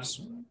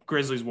 Mavs,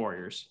 Grizzlies,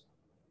 Warriors.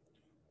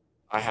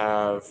 I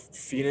have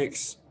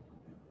Phoenix.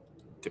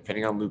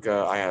 Depending on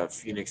Luka, I have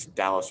Phoenix,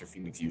 Dallas, or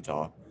Phoenix,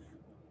 Utah.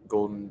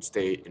 Golden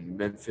State, and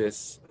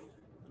Memphis.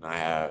 And I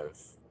have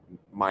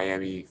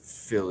Miami,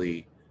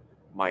 Philly,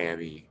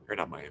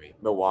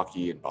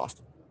 Milwaukee, and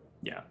Boston.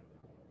 Yeah.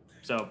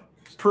 So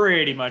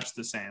pretty much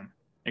the same,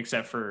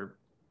 except for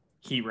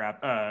the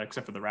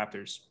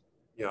Raptors.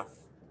 Yeah.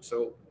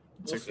 So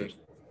Sixers.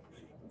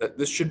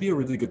 This should be a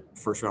really good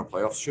first round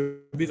playoffs.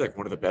 Should be like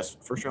one of the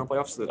best first round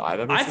playoffs that I've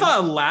ever seen. I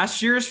thought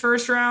last year's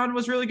first round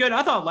was really good.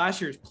 I thought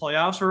last year's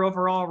playoffs were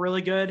overall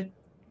really good.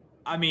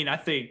 I mean, I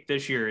think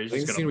this year is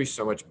just going to be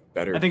so much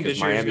better. I think this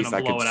year is going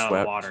to blow it out of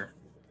the water.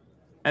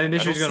 I think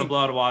this year's going to blow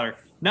out of the water.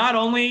 Not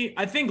only,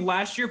 I think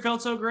last year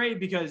felt so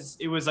great because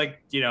it was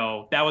like,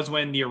 that was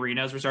when the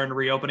arenas were starting to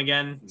reopen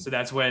again. So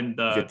that's when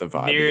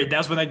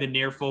that's when like the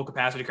near full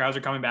capacity crowds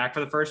are coming back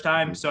for the first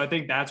time. Mm-hmm. So I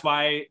think that's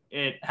why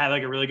it had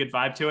like a really good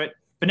vibe to it.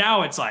 But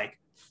now it's like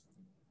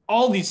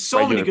many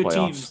good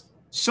teams,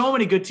 so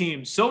many good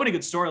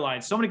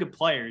storylines, so many good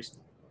players.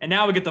 And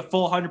now we get the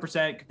full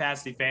 100%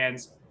 capacity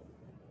fans,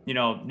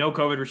 no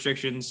COVID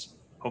restrictions,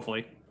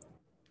 hopefully.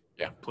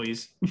 Yeah.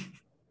 Please.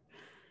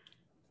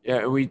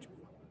 Yeah,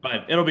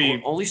 but it'll be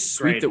the only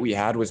sweep that we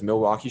had was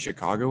Milwaukee,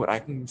 Chicago, and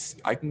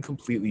I can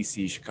completely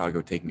see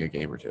Chicago taking a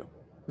game or two.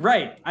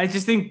 Right. I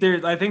just think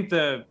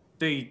the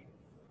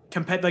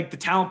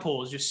talent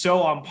pool is just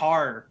so on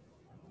par.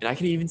 And I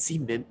can even see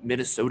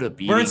Minnesota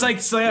beating. Where it's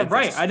like, so yeah,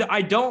 right.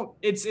 I don't.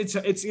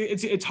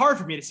 It's hard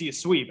for me to see a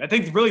sweep. I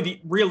think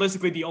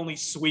realistically the only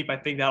sweep I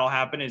think that'll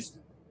happen is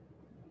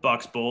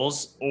Bucks,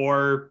 Bulls,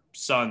 or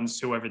Suns,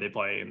 whoever they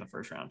play in the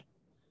first round.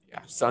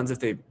 Yeah, Suns if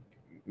they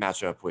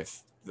match up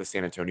with the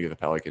San Antonio, the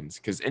Pelicans,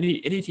 because any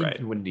team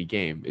can win any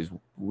game is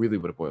really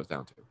what it boils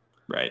down to.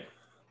 Right.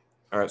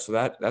 All right, so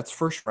that's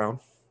first round.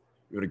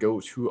 We're going to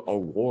go to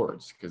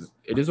awards because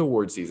it is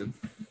award season.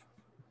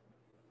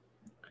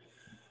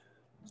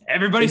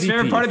 Everybody's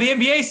favorite part of the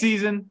NBA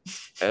season.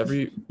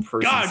 Every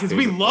person. God, because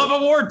we love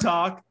award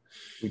talk.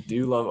 We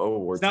do love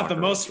award talk. It's not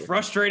the most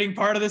frustrating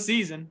part of the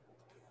season.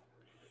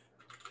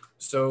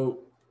 So,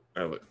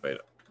 wait.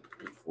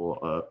 Pull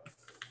up.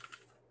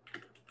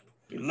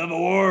 We love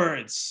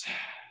awards.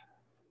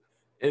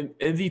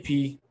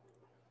 MVP,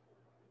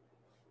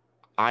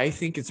 I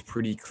think it's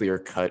pretty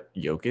clear-cut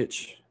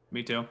Jokic.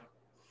 Me too.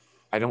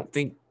 I don't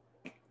think.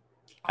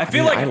 I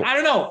feel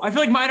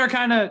like mine are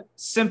kind of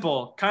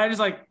simple, kind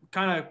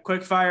of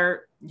quick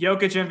fire.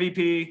 Jokic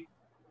MVP.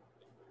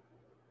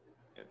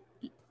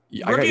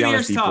 Yeah, Rookie of the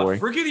year's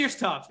tough. Rookie of the year's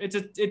tough. It's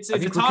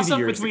a toss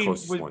up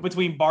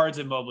between Barnes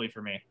and Mobley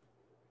for me.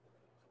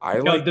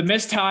 The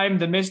missed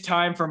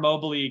time for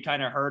Mobley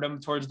kind of hurt him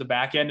towards the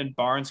back end, and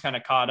Barnes kind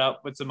of caught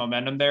up with some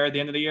momentum there at the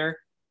end of the year.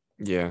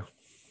 Yeah.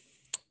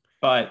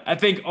 But I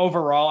think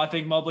overall,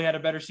 Mobley had a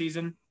better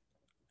season.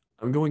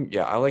 I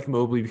like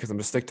Mobley because I'm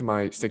gonna stick to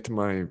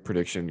my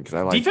prediction because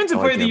I like defensive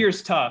player of the year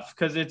is tough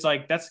because it's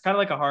like that's kind of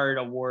like a hard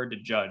award to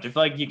judge. I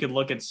feel like you could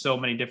look at so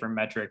many different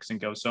metrics and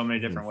go so many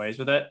different ways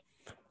with it.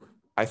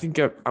 I think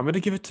I'm gonna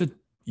give it to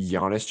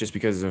Giannis just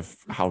because of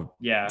how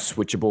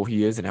switchable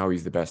he is and how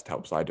he's the best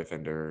help side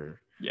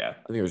defender. Yeah,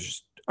 I think it was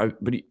just.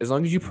 As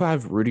long as you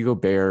have Rudy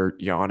Gobert,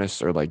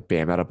 Giannis, or like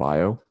Bam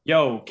Adebayo.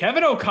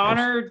 Kevin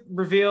O'Connor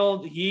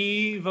revealed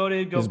he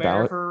voted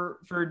Gobert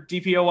for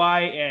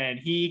DPOY, and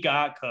he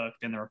got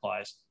cooked in the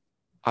replies.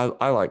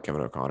 I like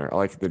Kevin O'Connor. I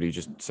like that he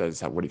just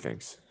says what he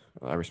thinks.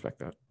 I respect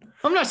that.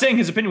 I'm not saying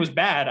his opinion was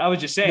bad. I was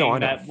just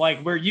saying that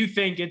like where you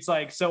think it's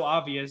like so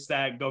obvious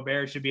that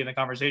Gobert should be in the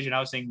conversation.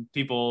 I was seeing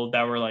people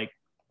that were like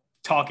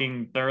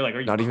talking. They're like, "Are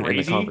you not even crazy?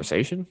 In the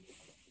conversation?"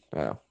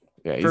 Oh,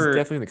 yeah, he's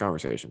definitely in the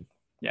conversation.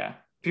 Yeah.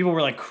 People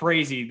were like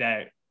crazy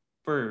that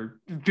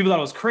people thought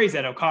it was crazy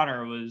that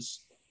O'Connor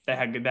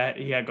that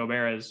he had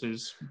Gobert as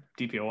his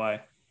DPOY.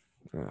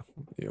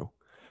 Yeah,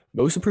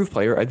 most improved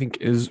player I think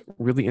is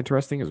really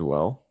interesting as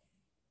well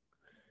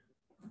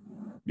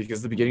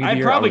because the beginning of the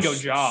year I'd probably go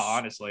Ja,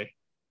 honestly.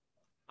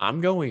 I'm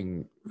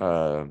going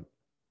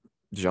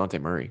DeJounte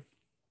Murray.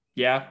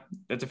 Yeah,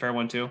 that's a fair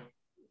one too.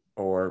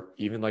 Or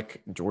even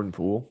like Jordan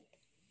Poole.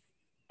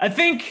 I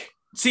think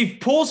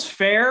Poole's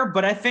fair,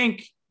 but I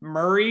think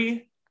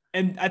Murray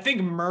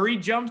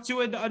jumped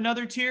to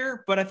another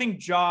tier, but I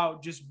think Ja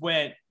just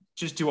went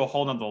to a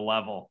whole nother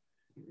level.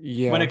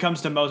 Yeah. When it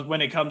comes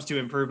to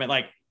improvement,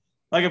 like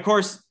of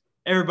course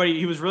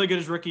he was really good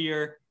his rookie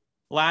year.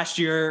 Last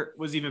year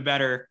was even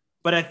better,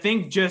 but I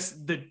think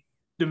just the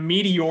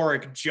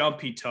meteoric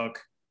jump he took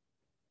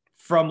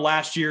from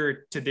last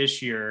year to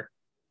this year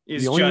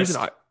is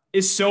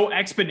so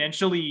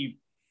exponentially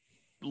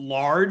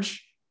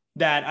large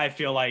that I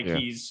feel like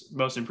he's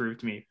most improved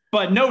to me.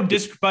 But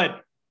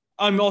but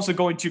I'm also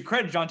going to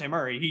credit DeJounte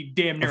Murray. He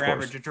damn near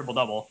averaged a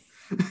triple-double.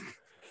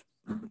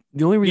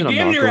 The only reason he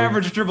damn near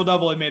averaged a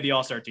triple-double and made the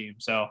All-Star team.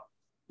 So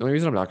the only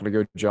reason I'm not going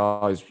to go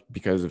Ja is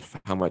because of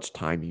how much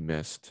time he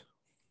missed.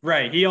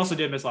 Right. He also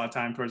did miss a lot of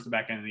time towards the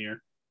back end of the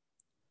year.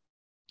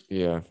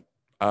 Yeah.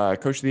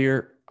 Coach of the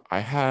year, I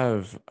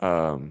have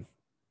I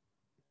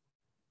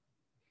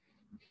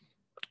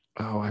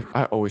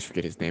always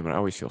forget his name and I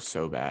always feel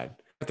so bad.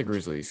 The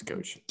Grizzlies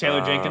coach.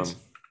 Taylor Jenkins.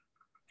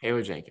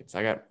 Taylor Jenkins.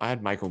 I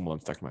had Michael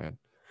Malone stuck in my head.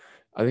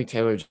 I think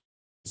Taylor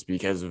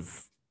because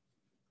of.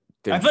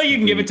 I feel like you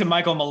can give it to not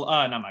Michael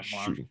Malone,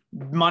 shooting.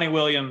 Monty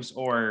Williams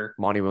or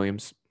Monty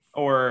Williams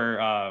or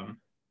Ime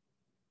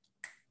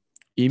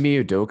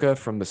Udoka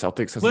from the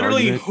Celtics. Has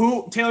literally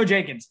Taylor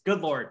Jenkins.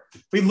 Good Lord.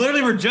 We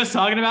literally were just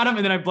talking about him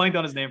and then I blanked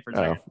on his name for a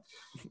second.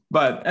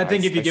 But I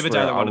think if you give it to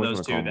either one of those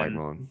two,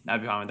 then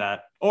I'd be fine with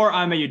that. Or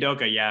Ime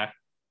Udoka, yeah.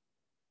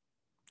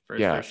 For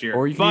his first year.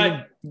 Or you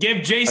can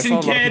give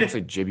Jason Kidd. It's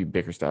like JB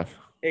Bickerstaff.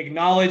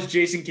 Acknowledge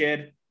Jason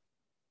Kidd.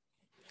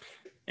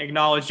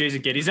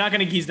 He's not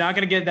gonna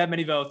get that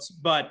many votes,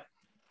 but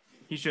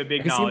he should be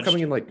acknowledged. I can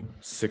see him coming in like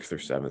 6th or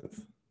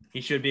 7th.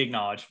 He should be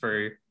acknowledged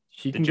for.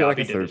 He can get like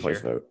a 3rd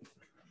place vote.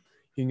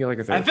 He can get like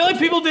a 3rd. I feel like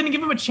people didn't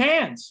give him a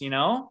chance. You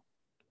know.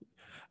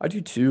 I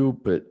do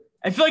too, but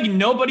I feel like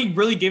nobody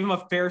really gave him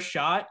a fair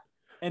shot,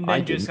 and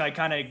then just like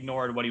kind of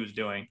ignored what he was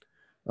doing.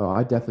 Oh,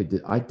 I definitely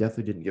did. I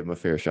definitely didn't give him a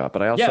fair shot,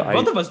 but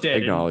both of us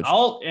did.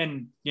 I'll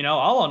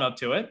own up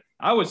to it.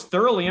 I was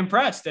thoroughly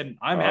impressed, and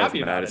I'm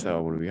happy about it. I was mad as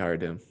hell when we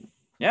hired him.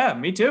 Yeah,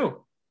 me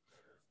too.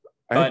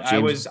 But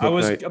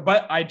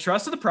I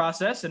trusted the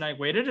process and I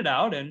waited it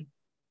out and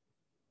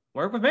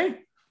worked with me.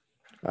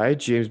 I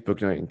had James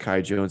Bouknight and Kai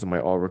Jones on my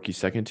all-rookie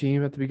second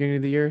team at the beginning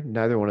of the year.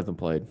 Neither one of them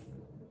played.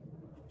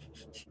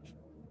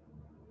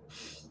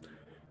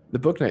 The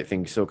Bouknight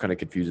thing still kind of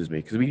confuses me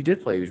because when he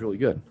did play, he was really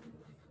good.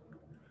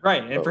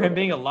 Right, and for him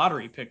being a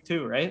lottery pick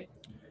too, right?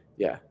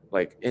 Yeah,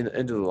 like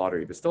into the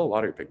lottery, but still a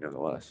lottery pick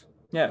nonetheless.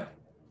 Yeah.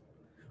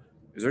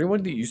 Is there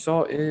anyone that you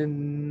saw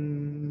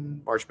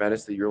in March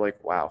Madness that you're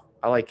like, wow,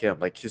 I like him?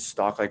 Like his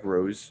stock like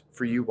rose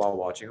for you while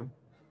watching him?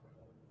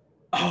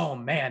 Oh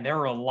man, there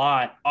were a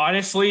lot.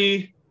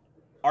 Honestly,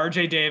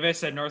 RJ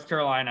Davis at North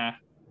Carolina.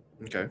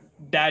 Okay.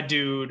 That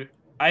dude,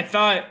 I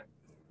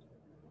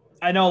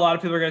know a lot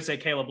of people are going to say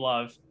Caleb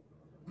Love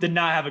did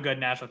not have a good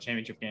national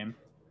championship game.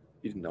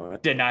 You didn't know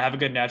that? Did not have a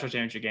good national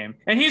championship game.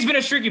 And he's been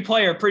a streaky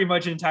player pretty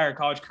much his entire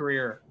college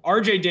career.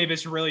 RJ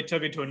Davis really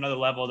took it to another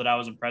level that I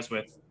was impressed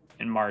with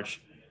in March.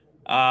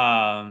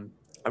 I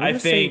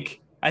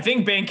think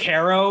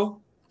Banchero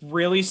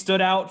really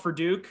stood out for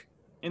Duke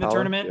in the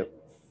tournament. Yep.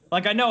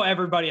 Like I know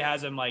everybody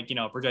has him like,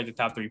 projected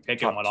top 3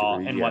 pick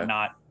and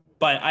whatnot.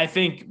 But I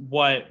think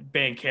what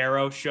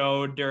Banchero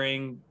showed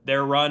during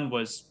their run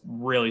was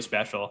really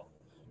special.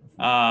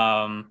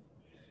 I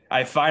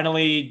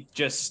finally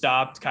just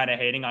stopped kind of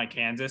hating on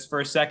Kansas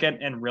for a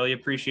second and really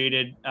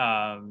appreciated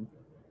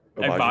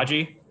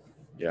Agbaji.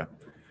 Yeah.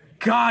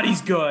 God,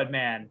 he's good,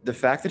 man. The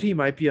fact that he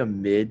might be a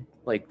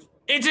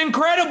it's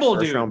incredible,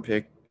 dude. First round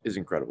pick is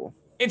incredible.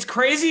 It's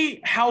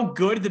crazy how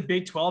good the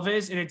Big 12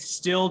 is, and it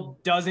still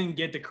doesn't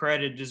get the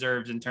credit it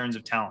deserves in terms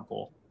of talent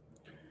pool.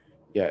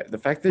 Yeah, the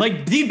fact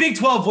that the Big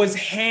 12 was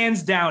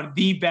hands down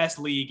the best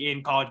league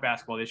in college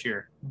basketball this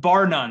year,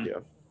 bar none. Yeah.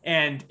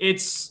 And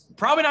it's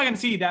probably not going to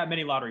see that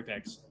many lottery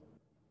picks.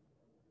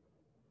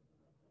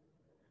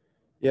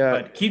 Yeah.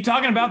 But keep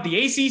talking about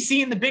the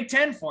ACC and the Big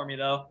 10 for me,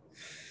 though.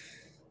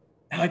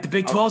 Like the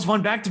Big 12's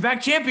won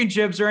back-to-back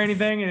championships or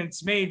anything, and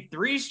it's made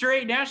 3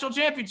 straight national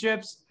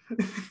championships.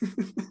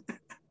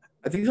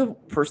 I think the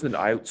person that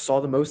I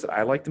saw the most, that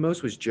I liked the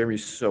most, was Jeremy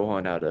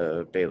Sohan out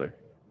of Baylor.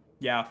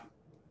 Yeah.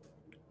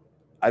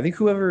 I think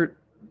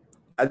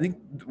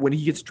when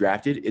he gets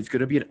drafted, it's going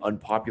to be an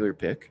unpopular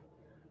pick.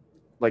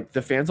 Like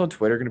the fans on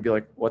Twitter are going to be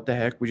like, what the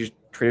heck? We just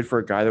traded for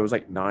a guy that was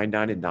like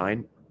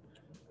 9-9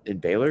 in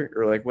Baylor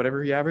or like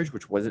whatever he averaged,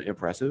 which wasn't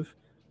impressive.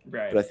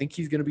 Right. But I think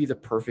he's going to be the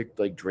perfect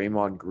like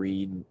Draymond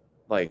Green,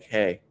 like,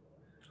 hey,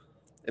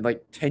 in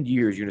like 10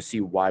 years, you're going to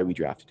see why we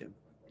drafted him.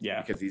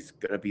 Yeah. Because he's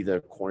going to be the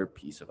corner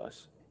piece of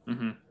us.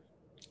 Mm-hmm.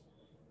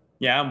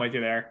 Yeah, I'm with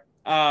you there.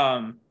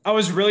 I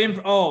was really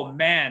oh,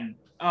 man.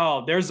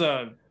 Oh,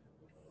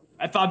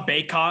 I thought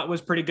Baycott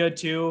was pretty good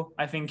too.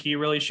 I think he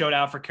really showed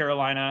out for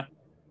Carolina.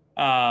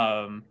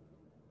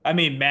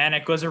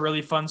 Manic was a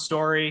really fun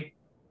story.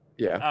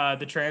 Yeah.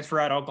 The transfer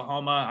out of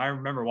Oklahoma. I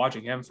remember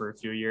watching him for a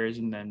few years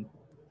and then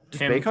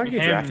Baycott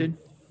get drafted?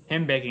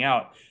 Him baking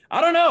out.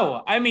 I don't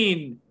know.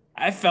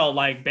 I felt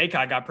like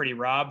Baycott got pretty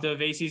robbed of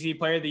ACC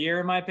Player of the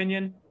Year in my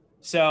opinion.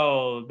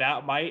 So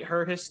that might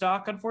hurt his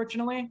stock,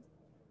 unfortunately.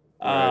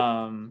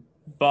 Right.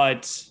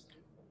 But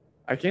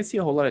I can't see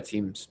a whole lot of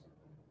teams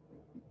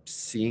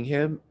seeing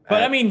him.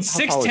 But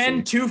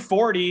 6'10",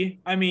 240.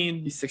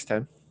 He's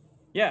 6'10".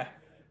 Yeah.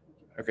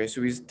 Okay,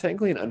 so he's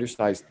technically an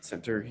undersized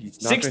center.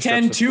 He's not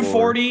 6'10",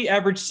 240,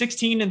 average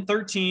 16 and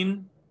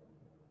 13.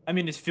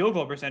 His field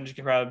goal percentage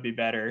could probably be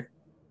better.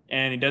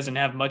 And he doesn't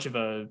have much of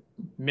a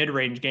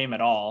mid-range game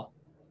at all.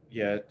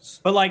 Yeah.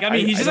 But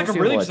he's just like a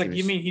really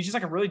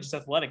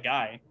athletic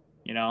guy,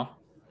 I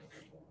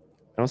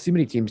don't see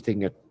many teams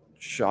taking a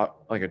shot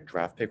like a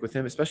draft pick with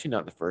him, especially not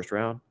in the first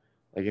round.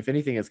 Like if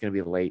anything, it's going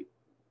to be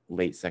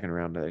late second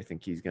round that I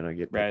think he's going to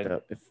get picked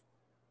up.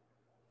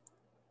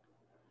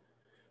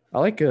 I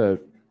like the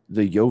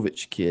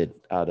Jovic kid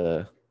out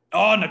of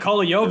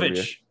Nikola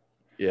Jovic.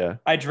 Yeah.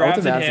 I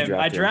drafted him.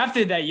 I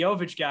drafted that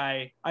Jovic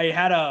guy. I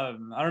had I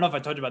don't know if I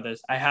told you about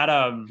this. I had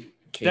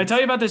did I tell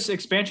you about this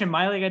expansion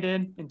my league I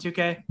did in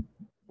 2K?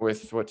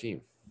 With what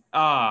team?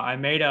 I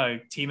made a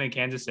team in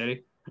Kansas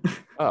City.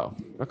 Oh,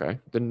 okay.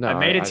 Then no, I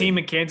made a I team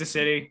didn't. in Kansas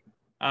City.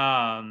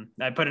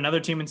 I put another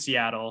team in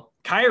Seattle.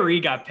 Kyrie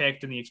got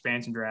picked in the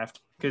expansion draft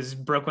because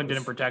Brooklyn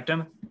didn't protect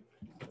him,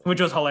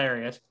 which was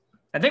hilarious.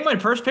 I think my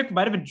first pick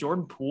might have been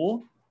Jordan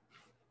Poole.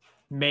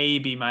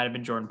 Maybe might have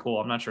been Jordan Poole.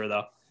 I'm not sure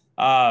though.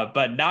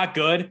 But not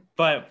good.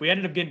 But we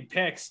ended up getting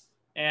picks,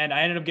 and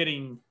I ended up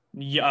getting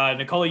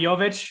Nikola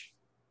Jovic,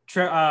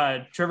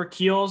 Trevor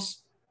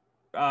Keels,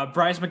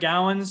 Bryce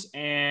McGowan's,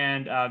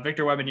 and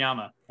Victor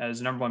Wembanyama as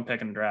the number one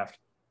pick in the draft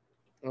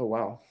Oh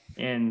wow.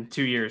 in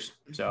 2 years.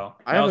 So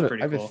I that have was a,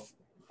 pretty I have a, cool.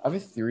 I have a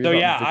theory So about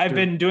yeah, I've Victor.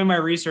 been doing my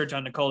research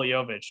on Nikola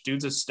Jovic.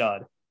 Dude's a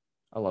stud.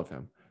 I love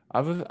him.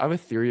 I have a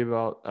theory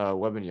about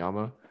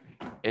Wembanyama,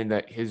 in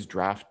that his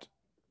draft,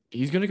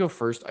 he's gonna go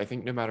first. I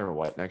think no matter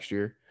what next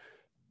year.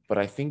 But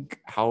I think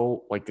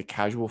how like the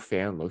casual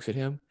fan looks at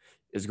him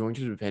is going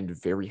to depend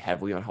very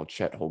heavily on how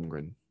Chet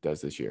Holmgren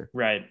does this year.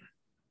 Right.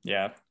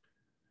 Yeah.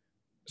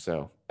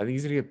 So I think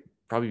he's gonna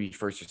probably be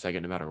first or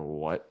second no matter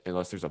what,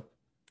 unless there's a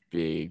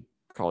big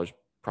college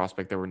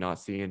prospect that we're not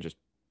seeing just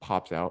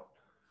pops out.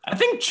 I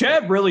think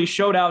Chet really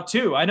showed out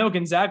too. I know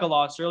Gonzaga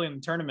lost early in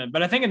the tournament,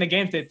 but I think in the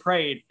games they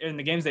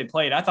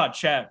played, I thought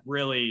Chet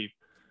really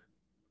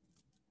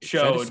Chet is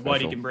showed what he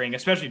special. can bring,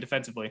 especially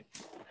defensively.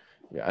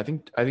 Yeah, I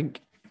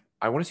think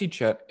I want to see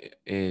Chet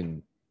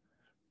in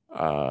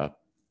uh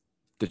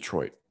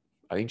Detroit.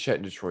 I think Chet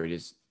in Detroit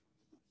is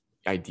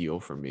ideal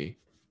for me.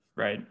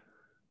 Right.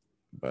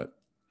 But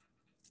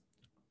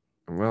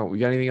well, we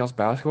got anything else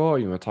basketball? Or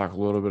you want to talk a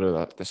little bit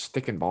of the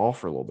stick and ball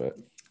for a little bit?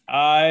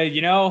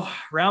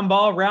 Round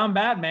ball, round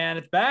bat, man.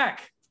 It's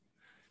back.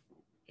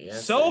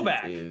 Yes, So it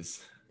back.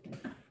 is.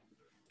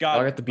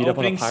 Got I got to beat up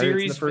on the opening Pirates in the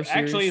series. first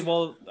Actually,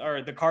 series.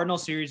 or the Cardinal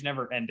series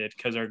never ended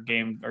because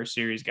our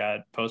series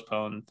got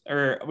postponed.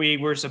 Or we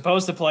were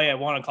supposed to play at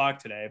 1:00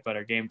 today, but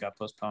our game got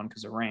postponed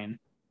because of rain.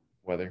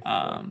 Weather.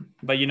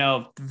 But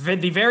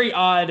the very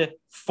odd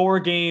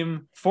fourth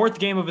game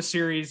of a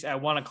series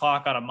at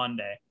 1:00 on a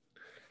Monday.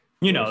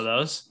 You know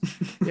those.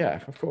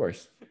 Yeah, of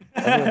course.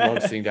 Everyone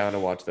loves sitting down to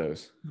watch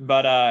those.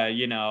 But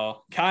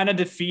kind of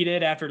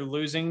defeated after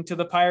losing to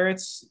the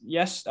Pirates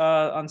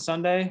on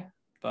Sunday.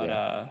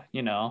 But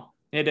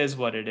it is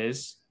what it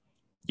is.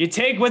 You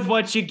take with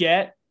what you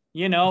get.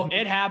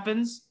 It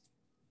happens.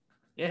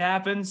 It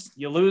happens.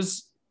 You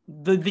lose.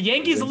 The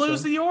Yankees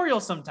lose to the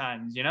Orioles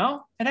sometimes. It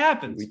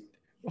happens.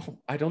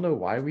 I don't know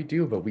why we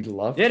do, but we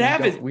love. It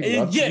happens. We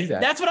love to do that.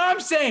 That's what I'm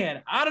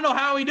saying. I don't know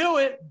how we do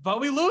it, but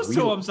we lose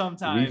to them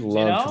sometimes. We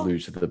love to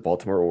lose to the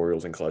Baltimore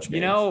Orioles in clutch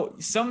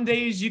games. Some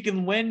days you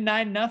can win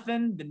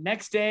 9-0. The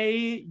next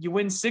day you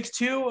win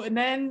 6-2, and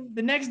then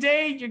the next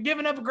day you're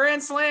giving up a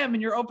grand slam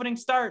in your opening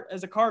start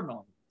as a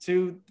Cardinal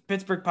to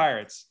Pittsburgh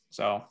Pirates.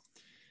 So,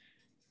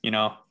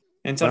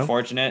 it's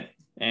unfortunate.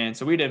 And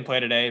so we didn't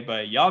play today,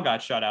 but y'all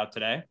got shut out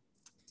today.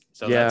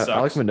 So yeah, that sucks.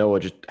 Alex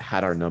Manoah just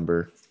had our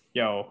number.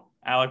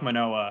 Alek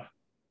Manoah,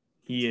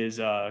 he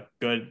is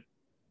good.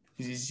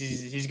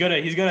 He's good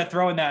at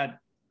throwing that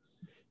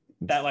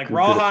like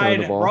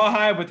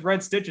rawhide with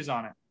red stitches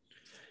on it.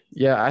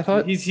 Yeah, I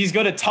thought he's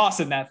good at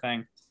tossing that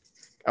thing.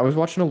 I was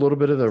watching a little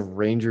bit of the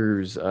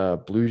Rangers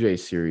Blue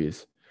Jays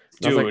series.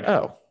 Dude, I was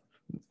like,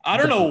 I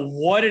don't know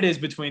what it is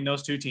between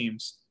those two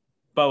teams,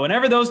 but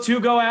whenever those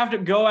two go at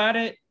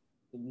it,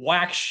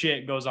 whack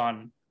shit goes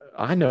on.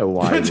 I know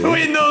why.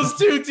 Between those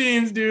two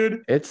teams,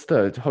 dude. It's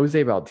the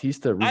Jose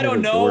Bautista. I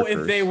don't know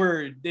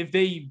if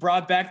they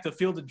brought back the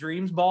Field of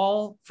Dreams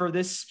ball for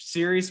this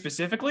series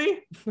specifically,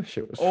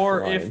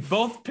 or if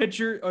both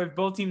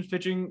teams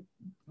pitching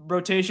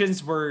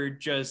rotations were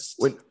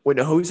just when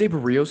Jose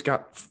Barrios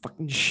got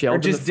fucking shelled. Or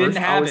just didn't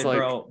have it,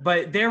 bro.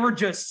 But they were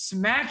just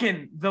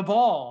smacking the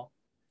ball.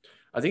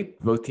 I think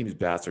both teams'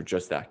 bats are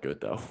just that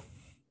good, though.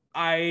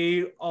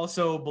 I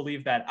also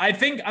believe that. I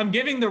think I'm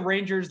giving the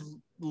Rangers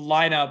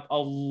lineup a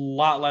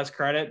lot less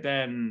credit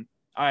than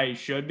I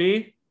should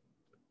be.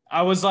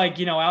 I was like,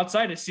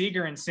 outside of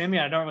Seager and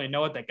Simeon, I don't really know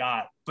what they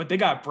got, but they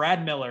got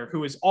Brad Miller,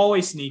 who is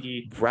always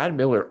sneaky. Brad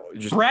Miller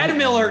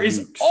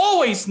is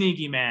always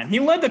sneaky, man. He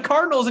led the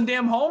Cardinals in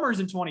damn homers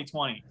in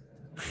 2020.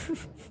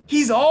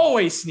 He's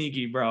always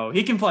sneaky, bro.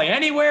 He can play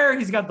anywhere.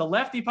 He's got the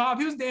lefty pop.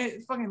 He was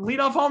the fucking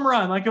leadoff home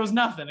run like it was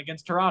nothing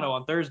against Toronto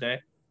on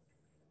Thursday.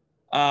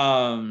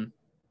 And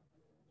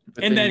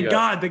then,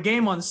 the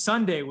game on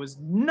Sunday was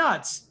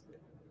nuts.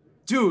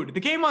 Dude, the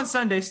game on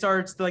Sunday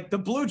starts like the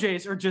Blue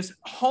Jays are just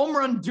home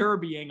run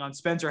derbying on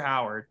Spencer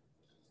Howard.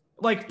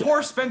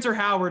 Poor Spencer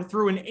Howard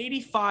threw an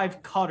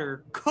 85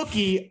 cutter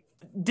cookie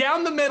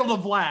down the middle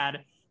to Vlad,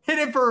 hit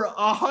it for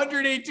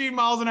 118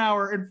 miles an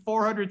hour and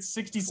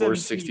 467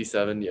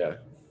 467, yeah.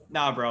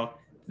 Nah, bro.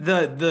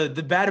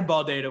 The batted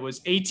ball data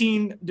was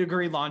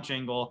 18-degree launch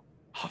angle,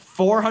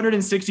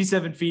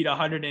 467 feet,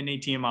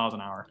 118 miles an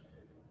hour.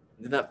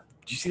 Did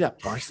you see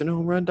that Boston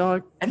home run,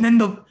 dog? And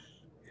then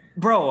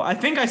I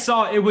think I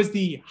saw it was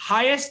the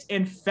highest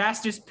and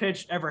fastest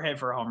pitch ever hit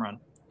for a home run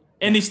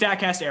in the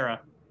StatCast era.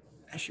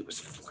 That shit was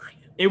flying.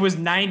 It was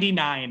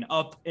 99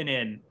 up and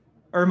in,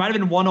 or it might have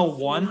been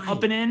 101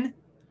 up and in,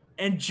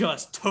 and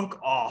just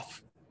took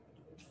off.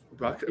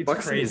 It's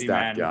Buxton crazy, is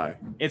that man. guy.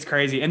 It's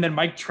crazy. And then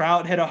Mike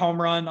Trout hit a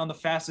home run on the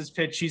fastest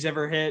pitch he's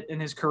ever hit in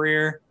his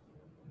career.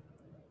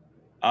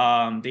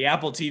 The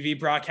Apple TV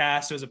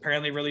broadcast was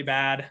apparently really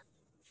bad.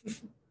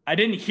 I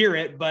didn't hear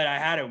it, but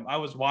I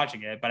was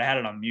watching it, but I had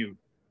it on mute.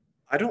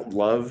 I don't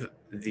love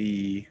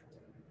the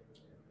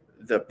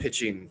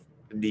pitching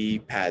knee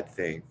pad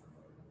thing.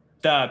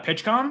 The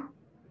PitchCom?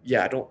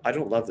 Yeah, I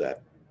don't love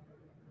that.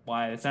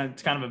 Why? It's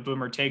kind of a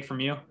boomer take from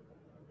you.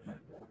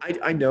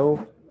 I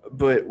know,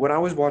 but when I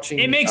was watching,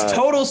 it makes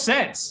total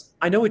sense.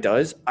 I know it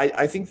does.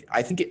 I think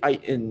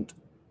in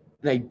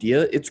an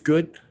idea it's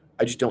good.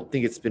 I just don't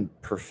think it's been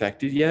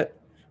perfected yet.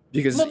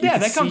 Because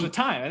that comes with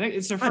time. I think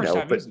it's their first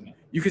time using it.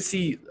 You could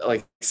see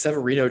like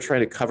Severino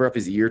trying to cover up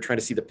his ear, trying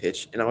to see the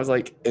pitch, and I was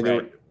like,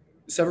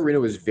 Severino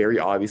was very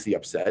obviously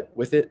upset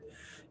with it.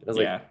 And I was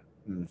like,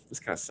 this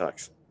kind of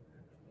sucks.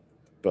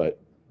 But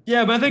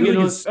yeah, but I think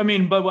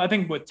but I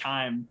think with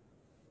time.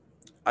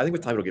 I think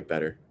with time it'll get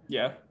better.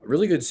 Yeah. A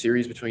really good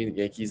series between the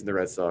Yankees and the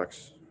Red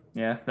Sox.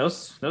 Yeah,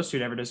 those two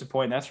never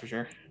disappoint, that's for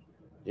sure.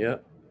 Yeah.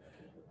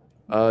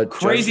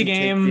 Crazy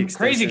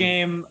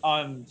game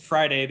on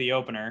Friday, the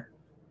opener,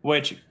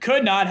 which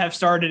could not have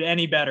started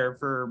any better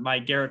for my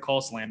Garrett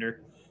Cole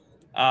slander.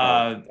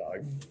 What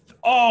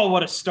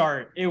a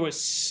start. It was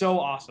so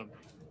awesome.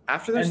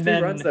 After those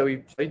 3 runs that we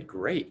played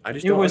great. I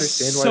just don't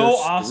understand why so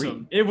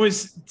awesome. 3. It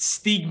was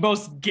the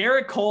most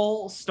Garrett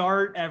Cole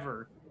start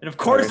ever. And of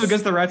course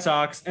against the Red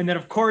Sox. And then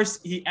of course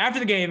after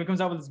the game, it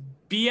comes out with this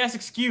BS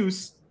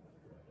excuse.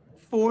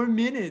 4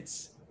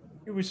 minutes.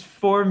 It was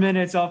 4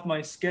 minutes off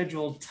my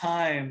scheduled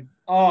time.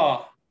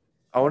 Oh,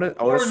 I want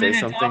to say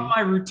something. Off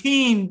my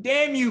routine.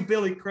 Damn you,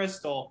 Billy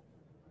Crystal.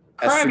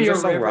 As soon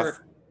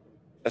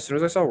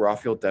as I saw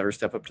Rafael Devers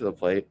step up to the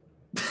plate,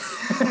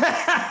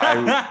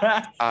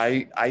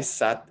 I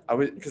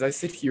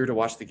sit here to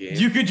watch the game.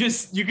 You could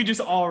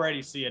just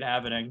already see it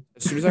happening.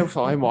 As soon as I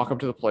saw him walk up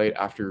to the plate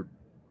after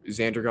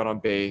Xander got on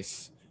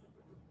base,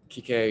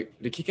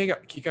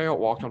 Kike got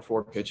walked on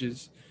 4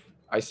 pitches.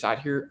 I sat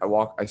here.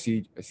 I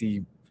see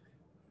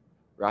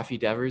Rafi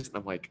Devers, and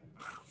I'm like,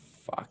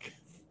 fuck.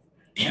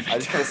 Damn it. I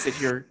just kind of sit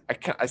here.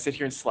 I sit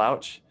here and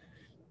slouch.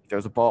 There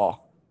was a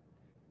ball.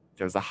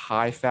 There was a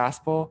high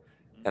fastball,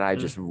 and I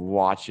just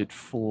watch it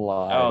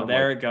fly. Oh,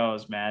 there it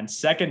goes, man.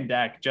 Second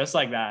deck, just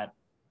like that.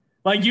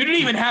 Like, you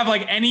didn't even have,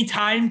 like, any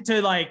time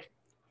to, like,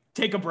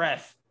 take a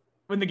breath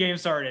when the game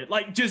started.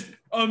 Like, just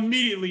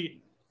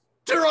immediately,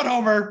 2-run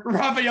homer,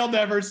 Rafael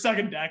Devers,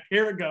 second deck.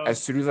 Here it goes.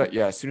 As soon as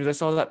I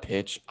saw that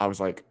pitch, I was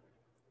like,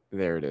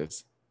 there it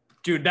is.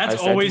 Dude,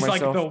 that's always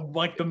myself,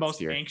 the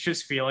most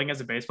anxious feeling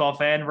as a baseball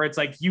fan, where it's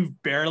like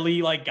you've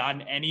barely like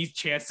gotten any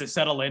chance to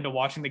settle into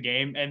watching the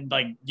game, and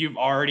like you've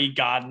already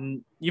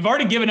given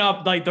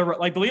up. Like the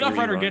leadoff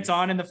runner gets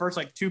on in the first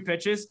like 2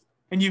 pitches,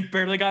 and you've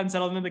barely gotten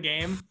settled into the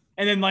game,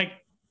 and then like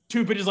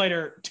 2 pitches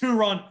later,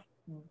 2-run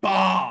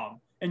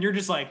bomb, and you're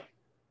just like,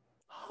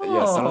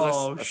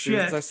 as soon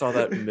as I saw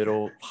that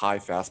middle high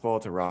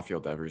fastball to Rafael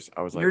Devers,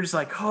 I was like, you're just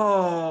like,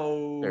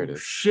 oh, there it is.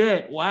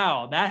 Shit.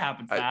 Wow. That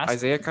happened fast.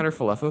 Isaiah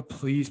Kiner-Falefa,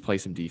 please play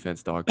some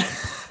defense, dog.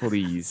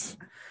 Please.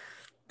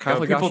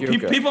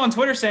 People on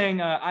Twitter saying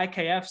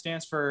IKF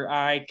stands for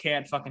I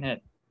can't fucking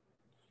hit.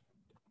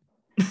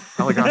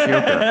 Kyle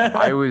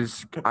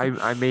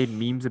Higashioka. I made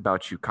memes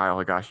about you, Kyle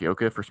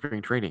Higashioka, for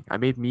spring training. I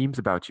made memes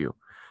about you.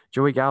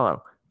 Joey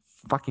Gallo,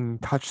 fucking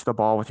touch the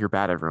ball with your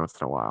bat every once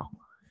in a while.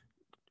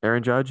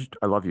 Aaron Judge,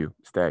 I love you.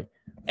 Stay.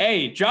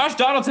 Hey, Josh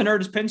Donaldson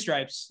earned his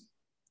pinstripes.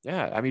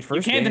 Yeah, I mean,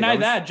 you can't deny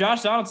that.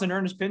 Josh Donaldson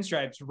earned his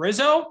pinstripes.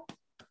 Rizzo,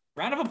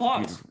 round of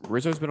applause. Dude,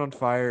 Rizzo's been on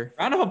fire.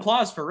 Round of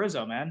applause for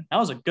Rizzo, man. That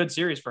was a good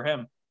series for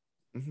him.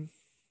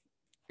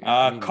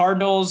 Mm-hmm.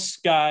 Cardinals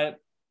got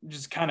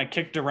just kind of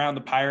kicked around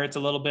the Pirates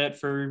a little bit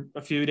for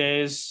a few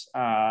days.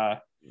 I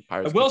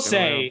will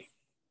say,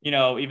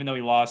 even though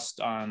we lost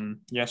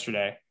on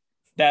yesterday,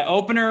 that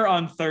opener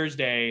on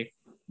Thursday,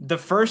 the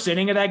first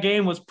inning of that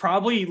game was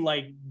probably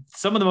like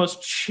some of the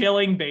most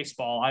chilling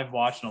baseball I've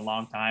watched in a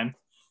long time.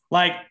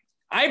 Like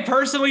I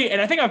personally,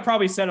 and I think I've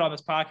probably said it on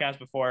this podcast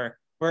before,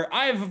 where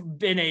I've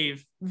been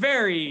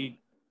very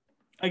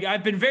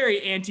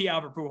anti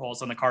Albert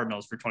Pujols on the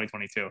Cardinals for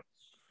 2022.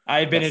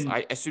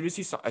 As soon as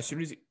he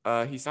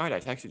signed, I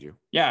texted you.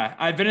 Yeah,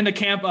 I've been in the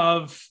camp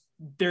of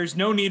there's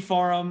no need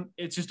for him.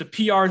 It's just a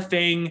PR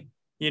thing.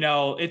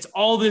 It's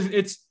all this.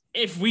 It's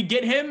if we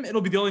get him, it'll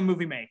be the only move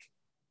we make.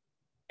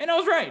 And I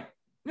was right.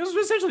 It was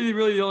essentially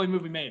really the only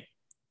move we made.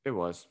 It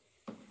was.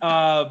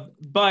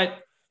 But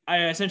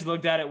I essentially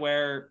looked at it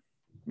where,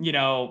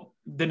 the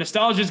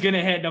nostalgia is going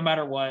to hit no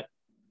matter what.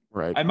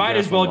 Right. I might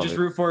as well just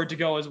root for it to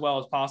go as well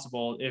as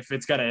possible if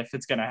it's gonna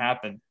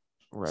happen.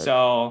 Right.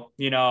 So,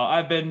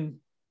 I've been,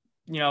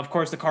 of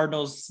course the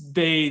Cardinals,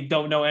 they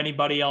don't know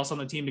anybody else on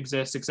the team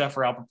exists except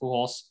for Albert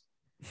Pujols.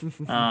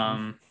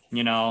 I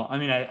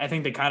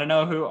think they kind of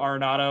know who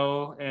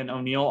Arenado and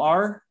O'Neill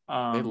are.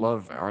 They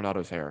love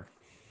Arenado's hair.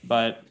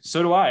 But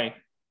so do I.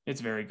 It's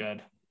very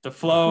good. The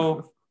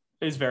flow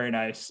is very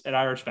nice, and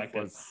I respect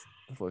it.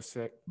 Flow's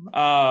sick.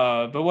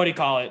 But what do you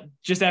call it?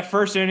 Just that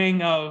first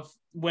inning of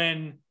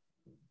when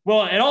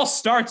Well, it all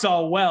starts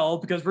all well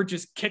because we're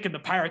just kicking the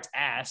Pirates'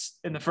 ass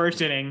in the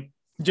first inning.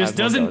 Just As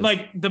one doesn't does.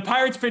 like the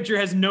Pirates pitcher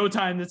has no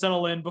time to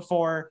settle in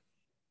before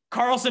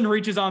Carlson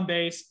reaches on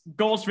base,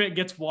 Goldschmidt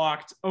gets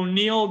walked,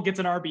 O'Neill gets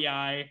an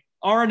RBI,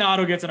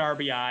 Arenado gets an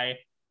RBI,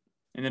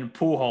 and then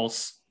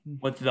Pujols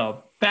with the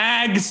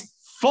bags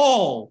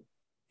full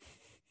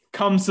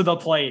comes to the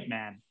plate,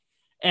 man.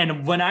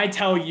 And when I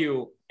tell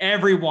you,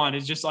 everyone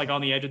is just like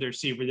on the edge of their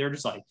seat where they're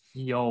just like,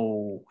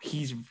 yo,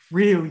 he's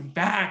really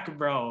back,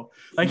 bro.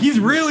 Like he's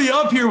really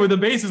up here with the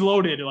bases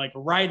loaded, like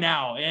right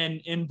now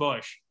in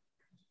Busch.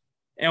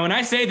 And when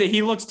I say that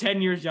he looks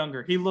 10 years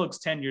younger, he looks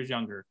 10 years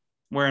younger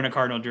wearing a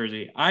Cardinal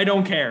jersey. I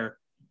don't care.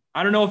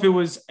 I don't know if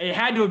it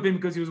had to have been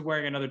because he was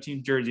wearing another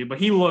team's jersey, but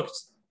he looked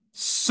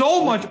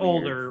so much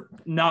older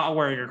not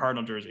wearing a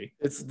Cardinal jersey.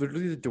 It's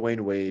literally the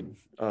Dwayne Wade.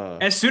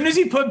 As soon as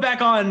he put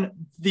back on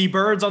the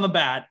birds on the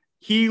bat,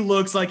 he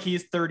looks like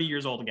he's 30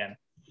 years old again.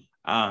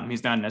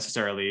 He's not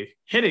necessarily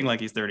hitting like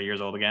he's 30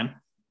 years old again.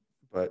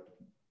 But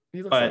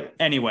he looks But like it.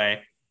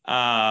 anyway, he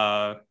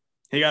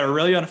got a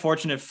really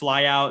unfortunate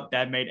fly out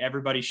that made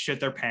everybody shit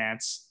their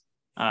pants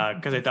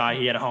because they thought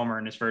he had a homer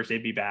in his first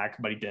AB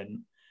back, but he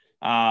didn't.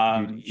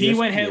 Dude, He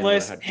went ESPN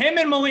hitless. had- Him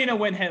and Molina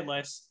went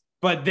hitless,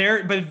 but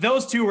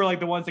those two were like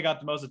the ones that got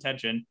the most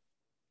attention.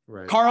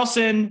 Right.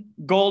 Carlson,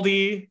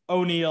 Goldie,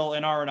 O'Neill,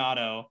 and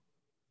Arenado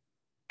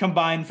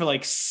combined for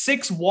like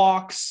 6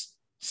 walks,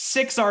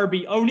 6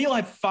 RB. O'Neill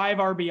had 5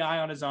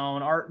 RBI on his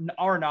own.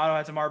 Arenado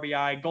had some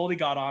RBI. Goldie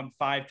got on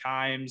 5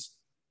 times.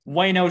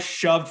 Waino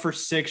shoved for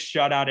 6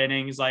 shutout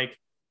innings. Like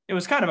it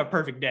was kind of a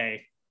perfect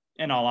day,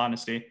 in all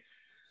honesty.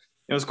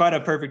 It was quite a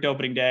perfect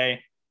opening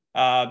day.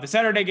 The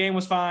Saturday game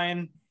was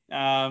fine.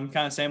 Kind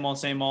of same old.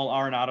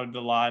 Arenado did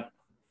a lot.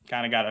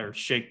 Kind of got our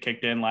shit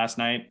kicked in last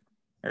night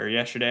or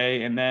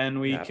yesterday. And then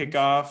we kick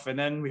off and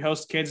then we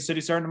host Kansas City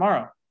starting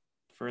tomorrow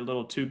for a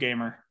little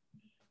 2-gamer.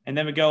 And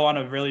then we go on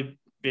a really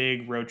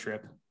big road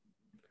trip.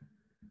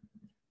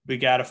 We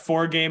got a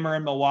 4-gamer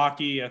in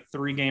Milwaukee, a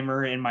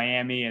 3-gamer in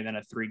Miami, and then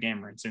a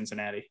 3-gamer in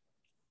Cincinnati.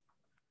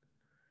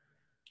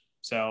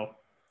 So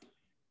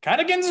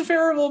kind of getting some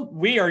favorable.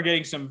 We are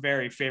getting some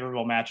very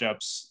favorable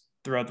matchups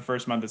throughout the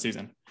first month of the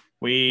season.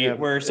 We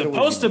were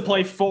supposed to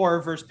play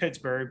 4 versus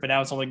Pittsburgh, but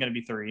now it's only going to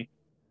be 3.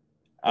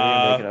 Are we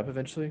gonna make it up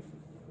eventually?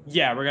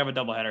 Yeah, we're going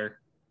to have a doubleheader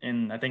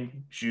in, I think,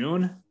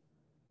 June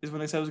is when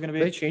they said it was going to be.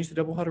 Did they change the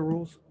doubleheader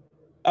rules?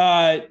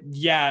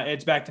 Yeah,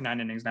 it's back to 9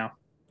 innings now.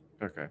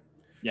 Okay.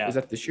 Yeah. Is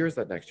that this year or is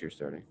that next year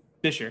starting?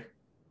 This year.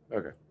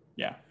 Okay.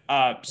 Yeah.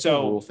 rule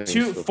So thing is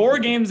still 4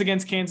 confusing. games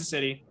against Kansas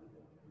City,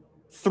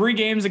 3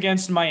 games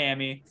against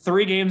Miami,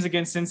 3 games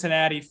against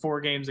Cincinnati, 4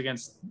 games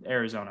against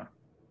Arizona.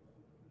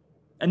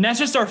 And that's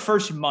just our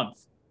first month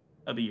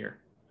of the year.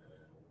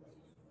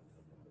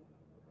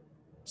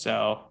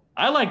 So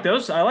I like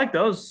those. Odds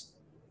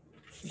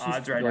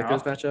right You like now.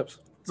 those matchups?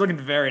 It's looking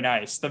very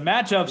nice. The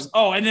matchups.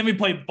 Oh, and then we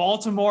play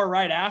Baltimore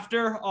right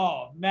after.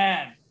 Oh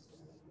man,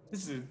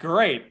 this is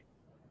great.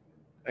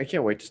 I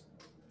can't wait to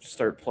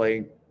start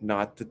playing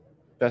not the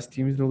best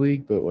teams in the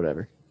league, but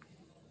whatever.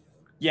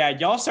 Yeah,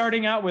 y'all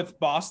starting out with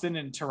Boston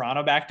and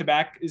Toronto back to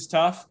back is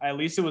tough. At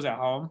least it was at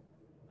home.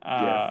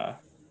 Yeah.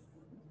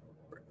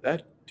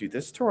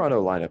 This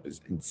Toronto lineup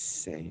is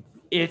insane.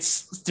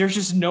 There's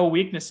just no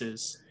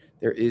weaknesses.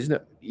 There is no,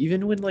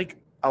 even when like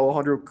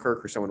Alejandro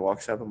Kirk or someone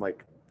walks up, I'm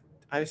like,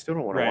 I still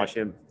don't want to watch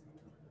him.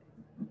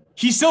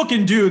 He still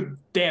can do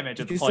damage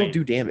He at the can plate. still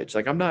do damage.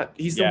 Like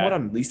he's the Yeah. one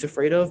I'm least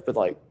afraid of, but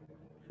like,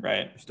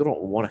 Right. I still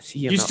don't want to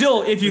see him.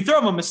 If you throw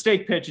him a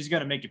mistake pitch, he's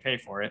gonna make you pay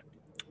for it.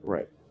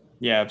 Right.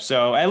 Yeah.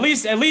 So at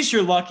least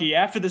you're lucky.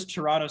 After this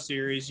Toronto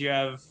series, you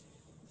have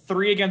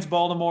 3 against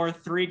Baltimore,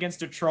 3 against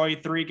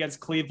Detroit, 3 against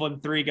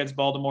Cleveland, 3 against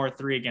Baltimore,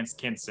 3 against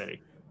Kansas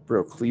City.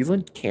 Bro,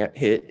 Cleveland can't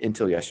hit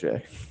until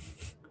yesterday.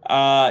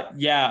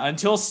 Yeah,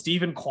 until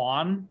Stephen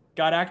Kwan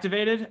got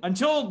activated,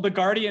 until the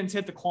Guardians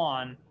hit the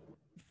Kwan,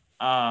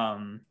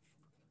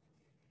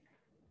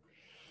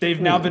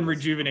 they've now been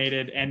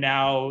rejuvenated, and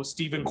now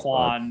Stephen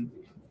Kwan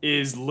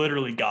is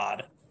literally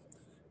God.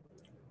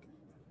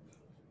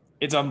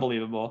 It's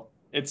unbelievable.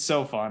 It's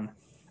so fun.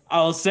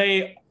 I'll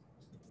say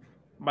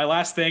my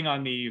last thing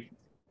on the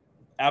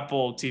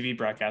Apple TV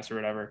broadcast or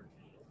whatever.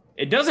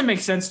 It doesn't make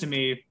sense to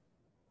me.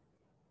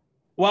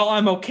 While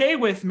I'm okay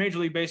with Major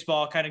League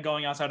Baseball kind of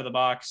going outside of the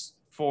box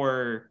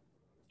for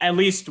at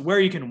least where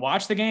you can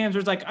watch the games,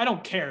 there's like, I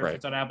don't care if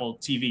it's on Apple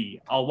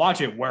TV. I'll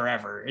watch it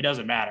wherever. It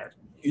doesn't matter.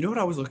 You know what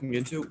I was looking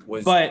into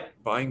was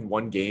buying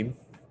one game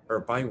or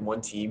buying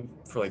one team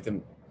for like the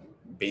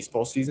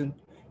baseball season.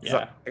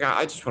 Yeah.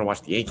 I just want to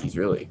watch the Yankees,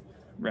 really.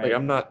 Right. Like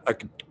I'm not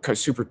a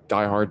super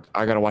diehard.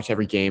 I got to watch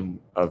every game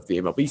of the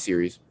MLB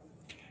series.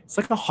 It's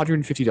like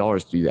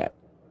 $150 to do that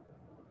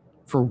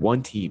for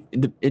one team.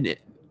 In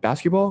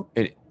basketball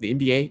and the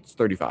NBA, it's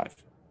 $35.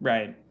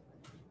 Right.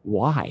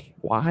 Why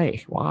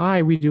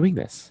are we doing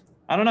this?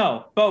 I don't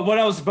know.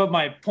 But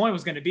my point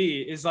was going to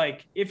be is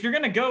like, if you're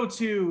going to go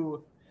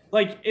to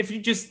like, if you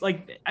just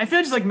like, I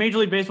feel just like Major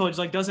League Baseball just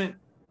like doesn't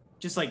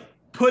just like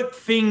put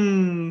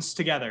things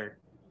together.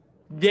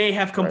 They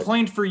have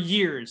complained for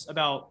years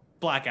about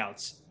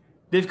blackouts.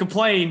 They've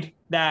complained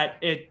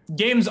that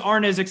games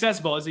aren't as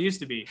accessible as they used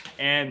to be,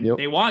 and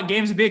they want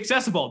games to be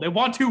accessible. They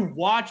want to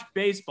watch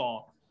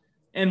baseball,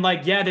 and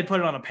like, yeah, they put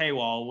it on a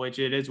paywall, which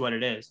it is what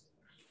it is.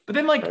 But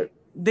then like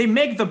they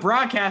make the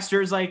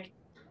broadcasters like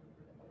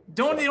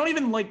they don't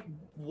even like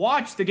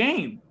watch the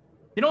game.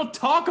 They don't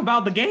talk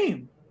about the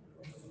game.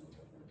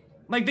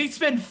 Like they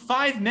spend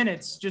 5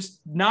 minutes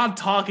just not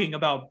talking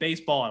about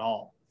baseball at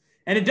all,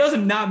 and it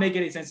doesn't not make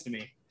any sense to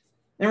me.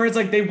 And where it's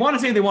like they want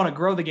to say they want to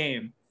grow the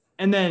game,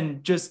 and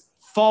then just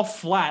fall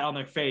flat on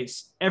their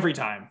face every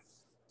time.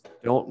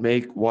 Don't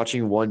make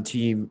watching one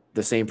team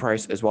the same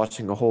price as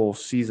watching a whole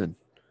season.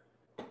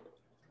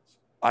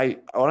 When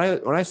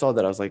I saw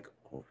that, I was like,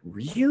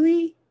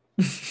 really?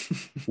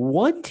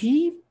 One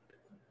team?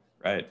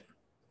 Right.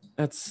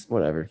 That's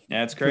whatever.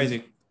 Yeah, it's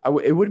crazy.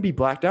 It wouldn't be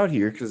blacked out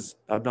here because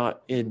I'm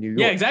not in New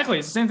York. Yeah, exactly.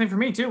 It's the same thing for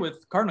me too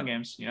with Cardinal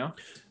games, you know?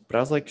 But I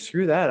was like,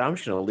 screw that. I'm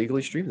just going to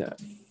legally stream that.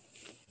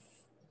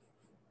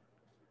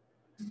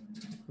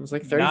 It was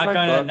like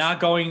 $35.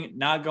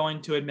 Not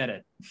going to admit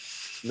it.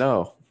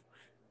 No.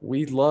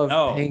 We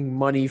love paying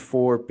money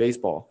for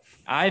baseball.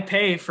 I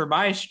pay for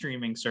my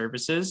streaming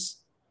services.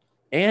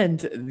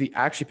 And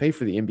actually pay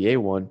for the NBA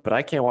one, but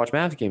I can't watch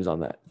Mavs games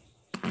on that.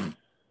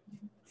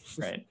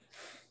 Right.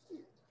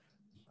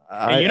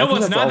 And you know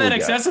what's not that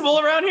accessible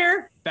around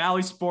here?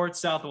 Bally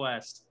Sports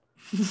Southwest.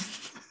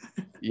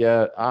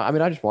 Yeah, I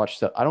mean, I just watch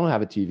stuff. I don't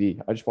have a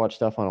TV. I just watch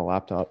stuff on a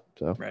laptop.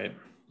 So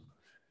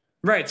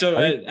Right. So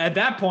at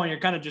that point, you're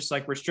kind of just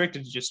like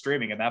restricted to just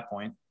streaming at that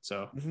point.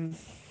 So,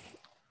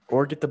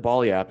 or get the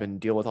Bally app and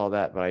deal with all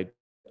that. But I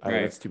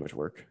that's too much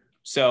work.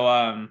 So,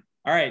 all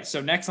right.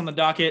 So next on the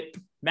docket,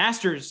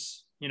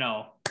 Masters. You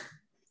know,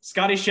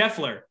 Scotty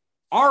Scheffler,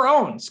 our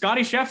own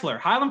Scotty Scheffler,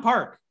 Highland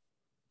Park.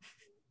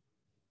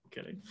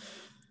 Kidding,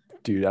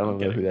 dude. I don't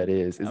know who that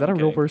is. Is that a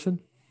real person?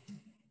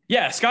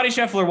 Yeah, Scotty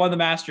Scheffler won the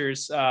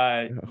Masters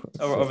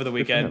over the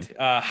weekend.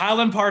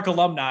 Highland Park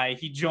alumni.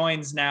 He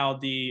joins now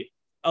the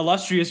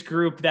illustrious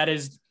group that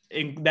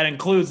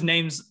includes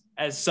names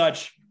as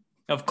such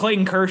of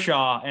Clayton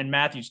Kershaw and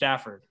Matthew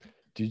Stafford.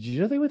 Did you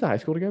know they went to high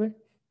school together?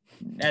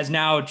 As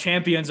now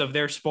champions of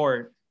their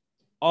sport,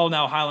 all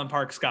now Highland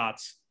Park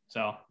Scots.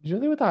 So did you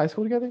know they went to high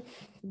school together?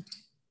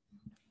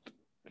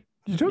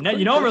 You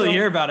don't really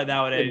hear about it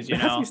nowadays. You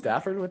know, Matthew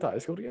Stafford went to high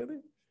school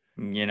together.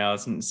 You know,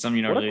 some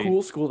you know. What a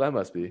cool school that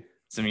must be.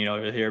 Some you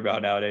don't really hear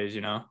about nowadays.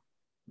 You know,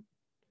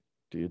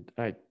 dude,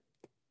 I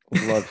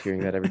love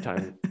hearing that every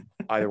time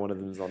either one of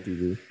them is on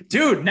TV.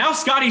 Dude, now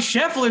Scotty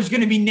Scheffler is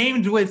going to be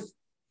named with,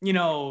 you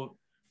know,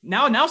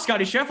 now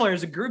Scotty Scheffler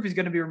as a group he's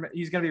going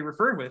to be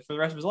referred with for the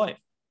rest of his life.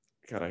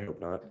 God, I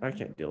hope not. I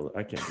can't deal with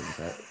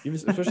that. Even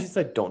especially since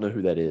I don't know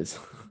who that is.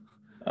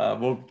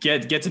 We'll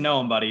get to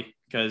know him, buddy,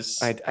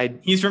 because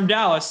he's from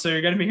Dallas, so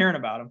you're going to be hearing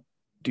about him.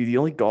 Dude, the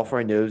only golfer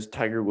I know is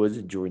Tiger Woods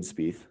and Jordan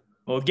Spieth.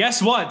 Well,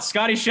 guess what?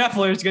 Scotty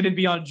Scheffler is going to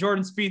be on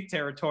Jordan Spieth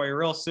territory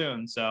real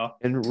soon. So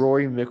and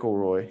Rory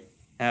McIlroy.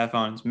 Have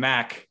fun.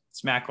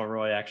 It's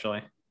McIlroy,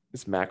 actually.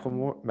 It's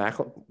McIlroy.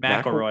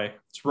 McIlroy.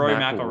 It's Rory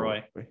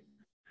McIlroy.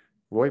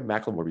 Roy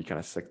McIlroy would be kind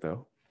of sick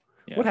though.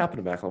 Yeah. What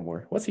happened to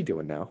McIlroy? What's he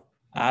doing now?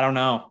 I don't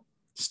know.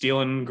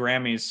 Stealing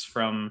Grammys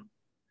from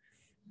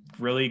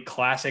really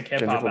classic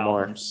hip hop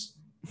albums.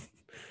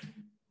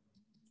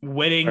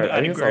 Winning a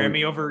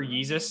Grammy over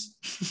Yeezus.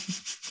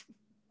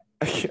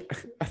 I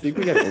think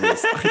we got to end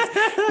this.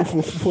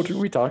 What are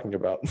we talking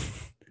about?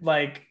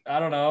 Like, I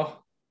don't know.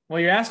 Well,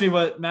 you asked me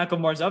what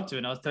Macklemore's up to,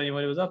 and I was telling you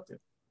what he was up to.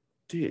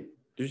 Dude,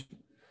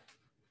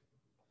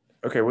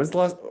 okay. When's the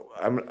last?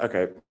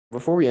 Okay.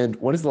 Before we end,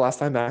 when is the last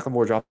time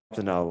Macklemore dropped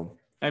an album?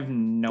 I have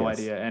no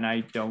idea, and I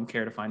don't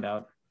care to find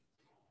out.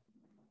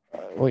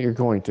 Well, you're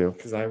going to,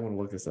 because I want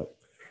to look this up.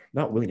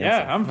 Not Willie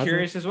Nelson. Yeah, I'm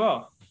curious as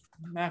well.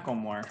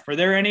 Macklemore. Were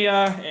there any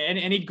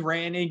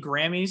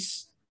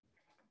Grammys?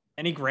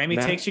 Any Grammy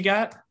takes you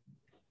got?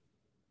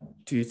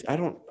 Dude, I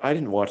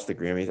didn't watch the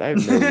Grammys. I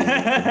have no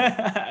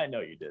idea. I know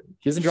you did.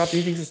 He hasn't dropped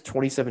anything since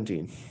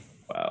 2017.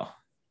 Wow.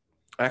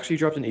 Actually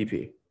dropped an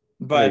EP.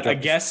 But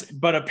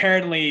but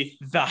apparently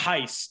The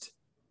Heist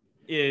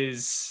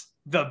is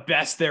the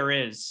best there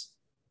is.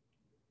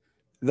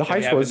 The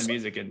Heist was in the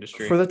music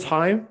industry. For the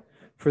time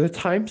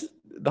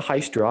The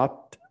Heist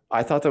dropped,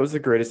 I thought that was the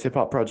greatest hip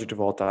hop project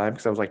of all time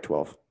because I was like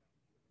 12.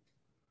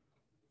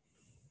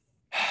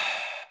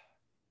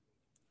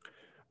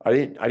 I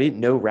didn't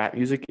know rap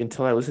music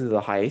until I listened to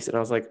The Heist, and I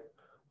was like,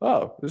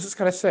 "Oh, this is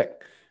kind of sick."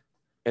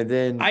 And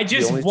then I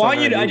just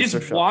want you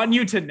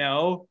to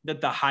know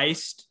that The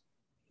Heist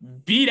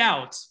beat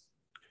out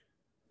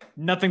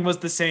Nothing Was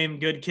the Same,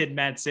 Good Kid,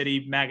 Mad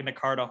City, Magna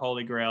Carta,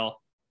 Holy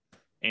Grail,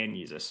 and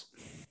Yeezus.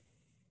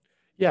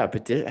 Yeah,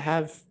 but did it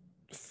have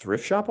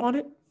Thrift Shop on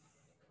it?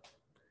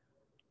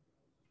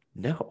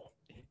 No,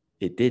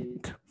 it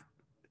didn't.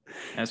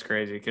 That's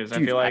crazy because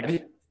I feel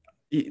like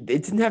it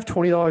didn't have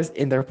 $20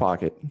 in their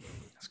pocket.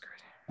 That's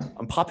crazy.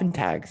 I'm popping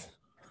tags.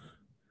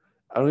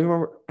 I don't even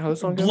remember how the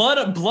song goes.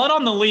 Blood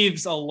on the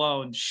Leaves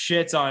alone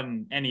shits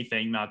on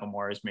anything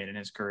Macklemore has made in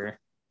his career.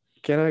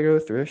 Can I go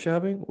thrift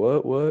shopping?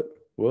 What?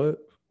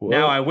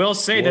 Now, I will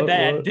say that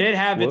What? did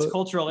have its What?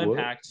 cultural What?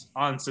 impact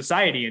on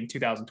society in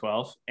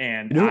 2012,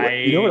 and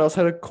You know what else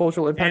had a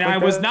cultural impact? and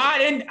like I was that?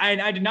 not in.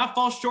 I did not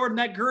fall short in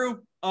that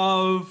group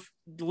of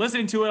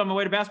listening to it on my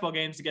way to basketball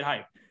games to get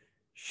hype.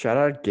 Shout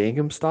out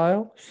Gangnam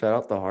Style. Shout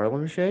out the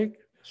Harlem Shake.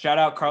 Shout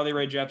out Carly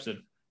Rae Jepsen.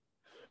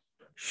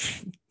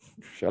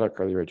 Shout out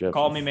Carly Rae Jepsen.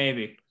 Call Me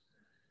Maybe.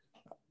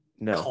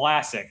 No.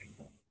 Classic.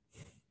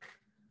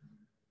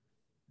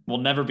 Will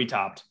never be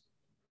topped.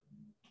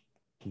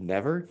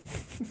 Never.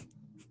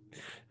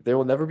 There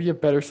will never be a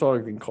better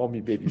song than "Call Me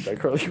Baby" by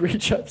Carly Rae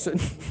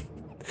Jepsen.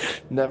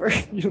 Never.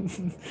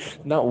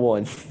 Not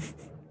one.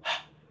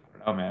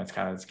 Oh man, it's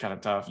kind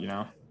of tough, you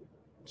know.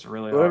 It's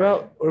really What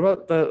hard.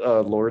 about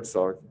that Lord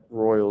song,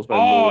 "Royals" by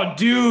Oh, Lorde?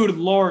 dude,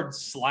 Lord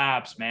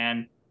slaps,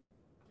 man.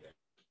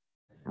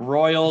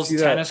 Royals, You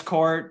see that? tennis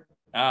court,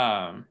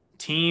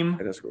 team.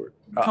 Tennis court.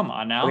 Come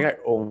on I now.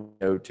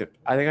 think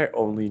I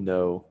only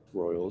know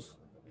Royals.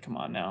 Come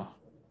on now.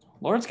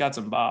 Lord's got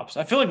some bops.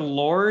 I feel like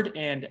Lord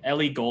and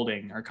Ellie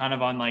Goulding are kind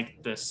of on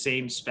like the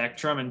same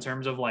spectrum in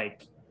terms of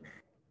like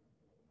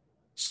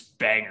just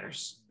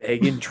bangers.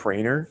 Megan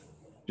Trainor.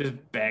 Just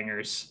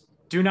bangers.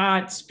 Do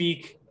not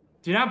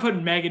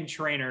put Megan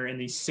Trainor in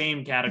the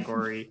same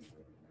category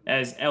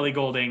as Ellie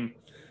Goulding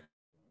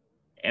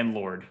and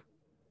Lord.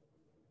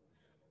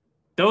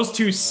 Those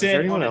two sit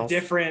anyone on a else?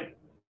 different.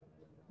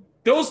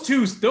 Those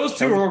two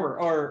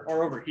are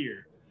over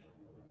here.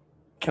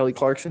 Kelly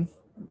Clarkson.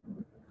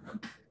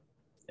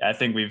 I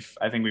think we've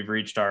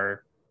reached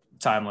our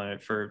time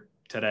limit for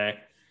today.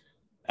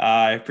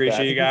 I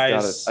appreciate you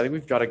guys. I think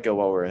we've got to go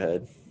while we're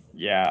ahead.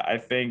 Yeah, I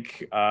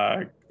think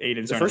Aiden's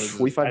The starting first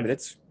to lose 45 I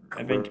minutes.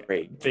 I think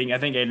Great. I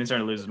think Aiden's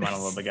starting to lose his mind a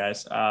little bit,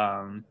 guys.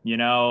 You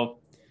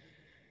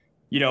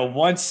know,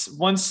 once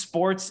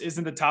sports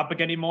isn't the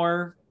topic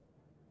anymore,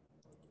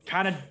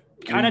 kind of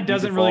We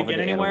doesn't really devolve get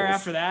into anywhere animals.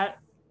 after that.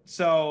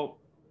 So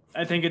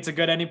I think it's a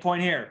good ending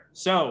point here.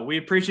 So we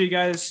appreciate you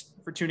guys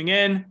for tuning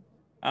in.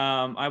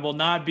 I will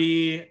not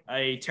be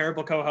a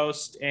terrible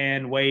co-host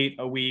and wait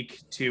a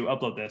week to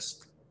upload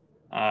this.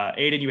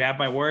 Aiden, you have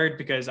my word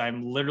because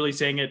I'm literally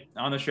saying it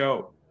on the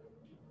show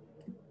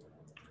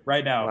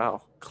right now.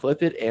 Wow.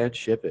 Clip it and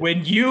ship it.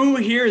 When you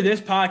hear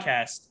this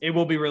podcast, it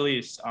will be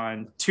released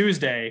on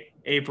Tuesday,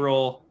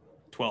 April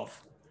 12th.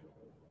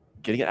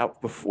 Getting it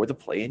out before the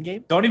play-in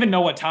game? Don't even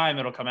know what time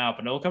it'll come out,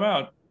 but it'll come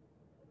out.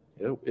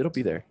 It'll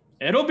be there.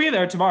 It'll be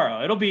there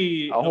tomorrow. It'll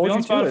be I'll on hold you to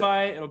it.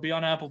 Spotify, it'll be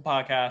on Apple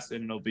Podcasts,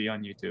 and it'll be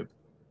on YouTube.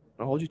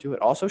 I'll hold you to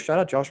it. Also, shout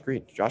out Josh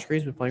Green. Josh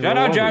Green's been playing Shout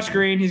really out well Josh recently.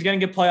 Green. He's going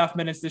to get playoff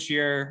minutes this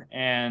year,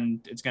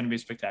 and it's going to be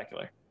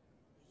spectacular.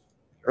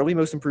 Early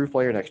most improved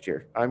player next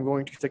year. I'm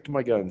going to stick to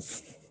my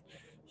guns.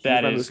 He's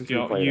That my is, most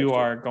improved player you're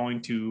next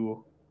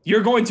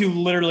year. going to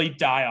literally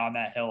die on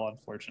that hill,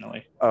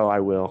 unfortunately. Oh, I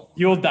will.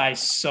 You'll die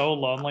so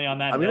lonely on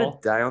that I'm hill. going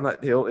to die on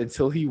that hill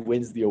until he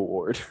wins the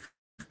award.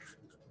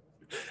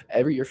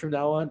 Every year from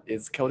now on,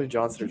 it's Keldon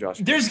Johnson or Josh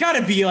Green. There's got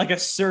to be like a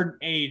certain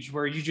age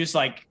where you just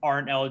like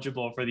aren't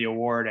eligible for the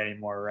award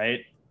anymore,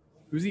 right?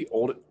 Who's the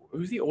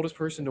oldest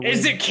person to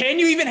win? Can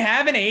you even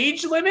have an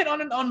age limit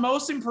on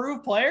most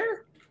improved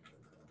player?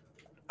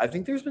 I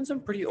think there's been some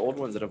pretty old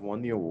ones that have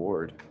won the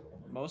award.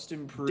 Most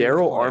improved.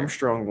 Daryl player.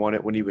 Armstrong won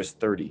it when he was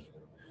 30.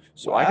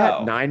 So Wow. I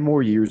got 9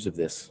 more years of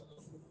this.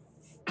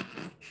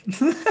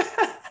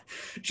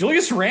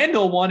 Julius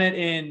Randle won it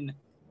in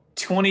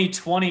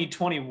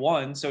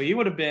 2020-21, so he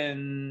would have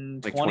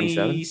been Like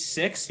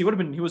 26. He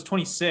was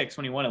 26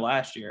 when he won it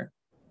last year.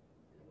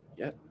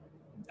 Yeah.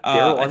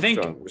 Daryl I think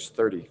Armstrong was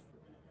 30.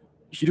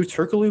 Hito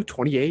Turkoglu,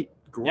 28.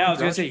 yeah, I was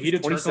gonna say Hedo Hito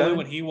Turkoglu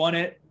when he won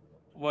it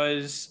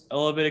was a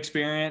little bit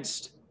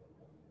experienced.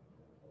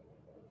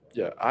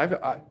 Yeah, I've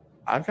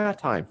got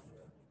time.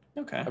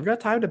 Okay. I've got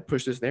time to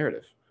push this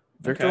narrative.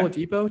 Victor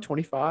Okay. Oladipo,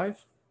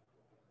 25.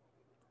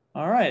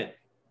 All right.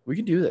 We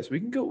can do this. We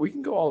can go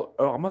all.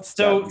 Oh, I'm not.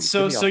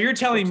 So you're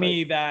telling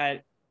me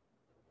that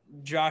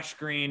Josh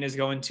Green is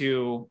going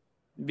to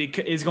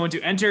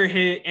enter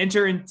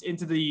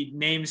into the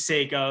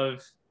namesake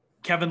of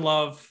Kevin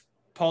Love,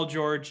 Paul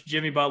George,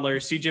 Jimmy Butler,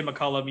 CJ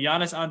McCollum,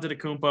 Giannis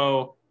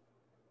Antetokounmpo,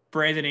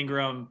 Brandon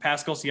Ingram,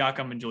 Pascal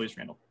Siakam, and Julius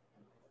Randle.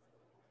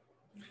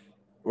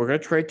 We're gonna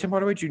trade Tim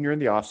Hardaway Jr. in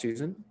the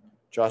offseason.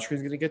 Josh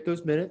Green's gonna get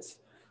those minutes.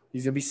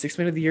 He's gonna be 6th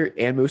man of the year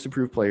and most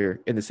improved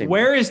player in the same.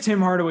 Where is Tim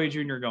Hardaway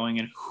Jr. going,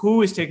 and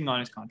who is taking on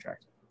his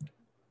contract?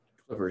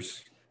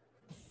 Clippers?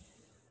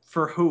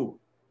 For who?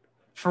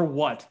 For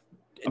what?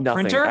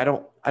 Nothing. Printer? I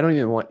don't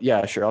even want.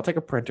 Yeah, sure. I'll take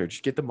a printer.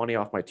 Just get the money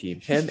off my team.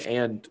 Him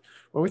and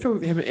when we throw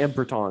him and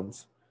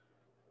Bertans,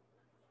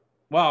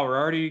 Wow, we're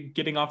already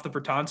getting off the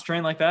Bertans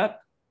train like that?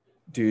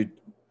 dude.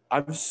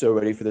 I'm so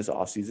ready for this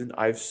offseason.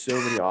 I have so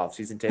many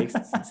offseason takes.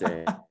 It's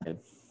insane.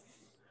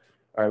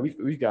 All right,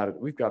 we've got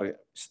to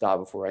stop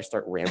before I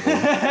start rambling.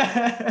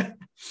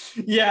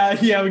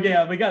 Yeah, we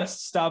got to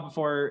stop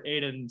before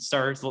Aiden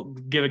starts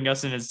giving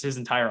us his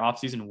entire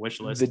offseason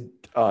wish list.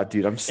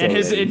 Dude, I'm so and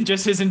ready.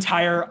 just his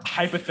entire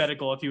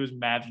hypothetical if he was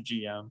Mavs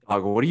GM.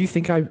 Dog, what do you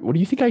think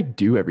I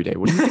do every day?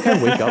 What do you think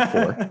I wake up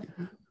for?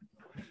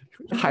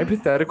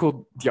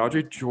 hypothetical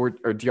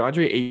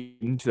DeAndre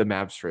Ayton to the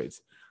Mavs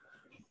trades.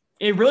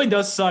 It really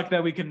does suck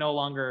that we can no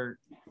longer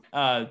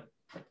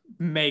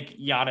make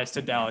Giannis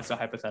to Dallas a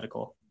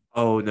hypothetical.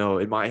 Oh no,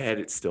 in my head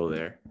it's still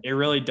there. It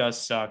really does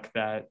suck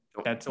that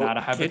that's Don't- not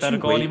a can't you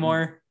hypothetical wait?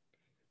 anymore.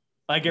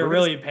 Like, it We're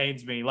really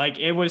pains me. Like,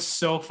 it was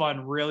so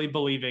fun really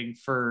believing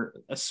for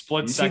a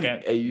split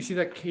second. Hey, you see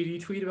that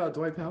KD tweet about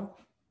Dwight Powell?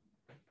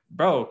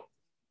 Bro,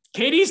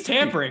 KD's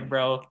tampering,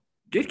 bro.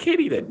 Get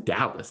KD to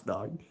Dallas,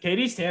 dog.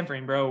 KD's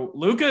tampering, bro.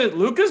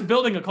 Luka's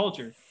building a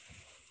culture.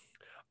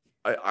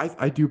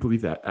 I do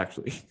believe that,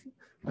 actually.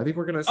 I think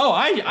we're gonna. Oh,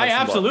 I have some luck.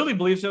 absolutely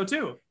believe so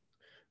too.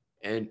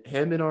 And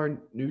him and our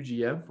new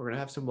GM, we're gonna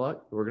have some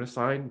luck. We're gonna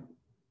sign.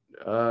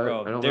 I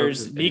Bro, don't know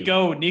there's if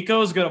Nico.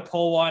 Nico's gonna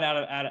pull one out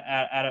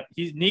of.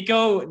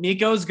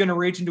 Nico's gonna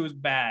reach into his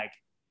bag,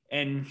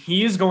 and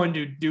he is going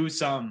to do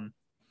something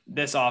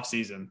this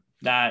offseason.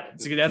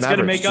 That's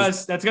gonna make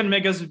us. That's gonna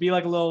make us be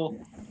like a little.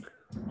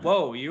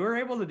 Whoa, you were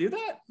able to do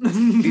that?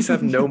 Please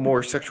have no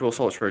more sexual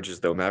assault charges,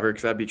 though,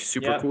 Mavericks. That'd be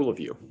super Yeah. cool of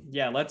you.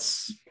 Yeah,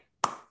 let's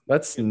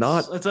Let's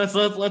not raise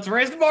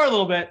the bar a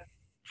little bit,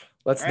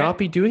 let's All not right.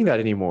 be doing that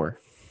anymore.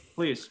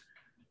 please.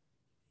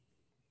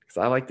 Because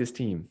I like this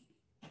team.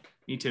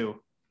 Me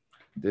too.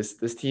 This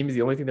team is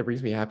the only thing that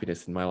brings me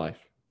happiness in my life.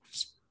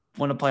 Just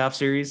win a playoff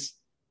series.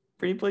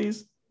 Pretty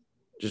please.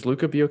 Just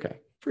Luka, be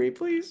okay. Pretty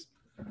please.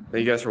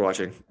 Thank you guys for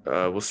watching.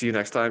 We'll see you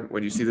next time.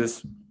 When you see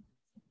this,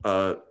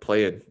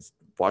 play in.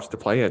 Watch the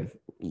play in.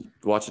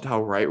 Watch it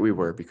how right we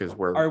were because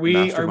we're Are we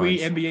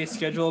masterminds. NBA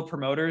schedule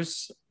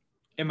promoters?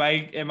 Am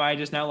I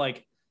just now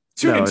like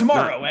tune No, in it's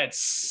tomorrow at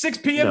 6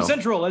 p.m. No.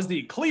 Central as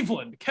the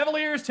Cleveland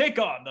Cavaliers take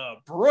on the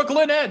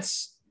Brooklyn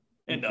Nets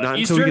in Not the until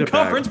we Eastern get a bag.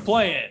 Conference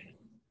play-in.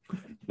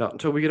 Not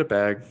until we get a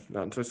bag.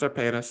 Not until they start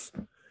paying us.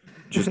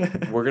 Just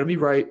we're gonna be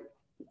right.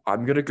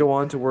 I'm gonna go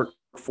on to work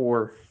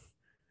for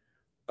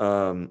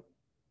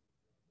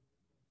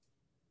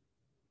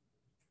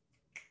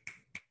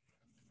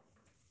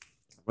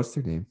what's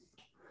their name?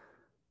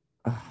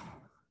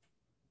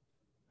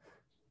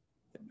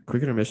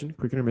 Quick intermission.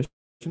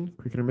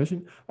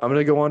 I'm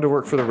gonna go on to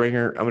work for the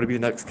Ringer. I'm gonna be the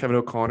next Kevin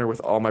O'Connor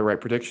with all my right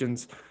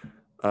predictions.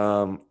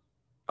 I'm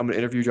gonna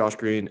interview Josh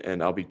Green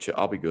and I'll be good.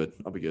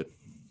 I'll be good.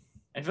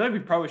 I feel like we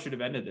probably should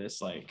have ended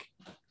this like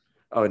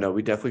Oh no,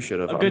 we definitely should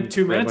have. A good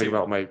 2 minutes rambling ago.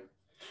 about my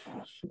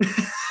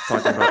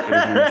talking about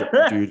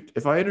interviewing dude.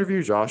 If I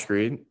interview Josh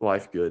Green,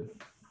 life good.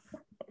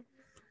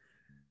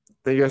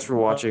 Thank you guys for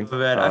watching. Oh,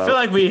 man. I feel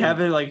like we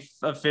haven't like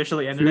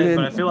officially ended tune it, in.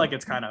 but I feel like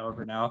it's kind of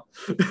over now.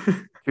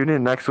 Tune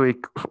in next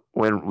week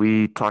when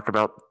we talk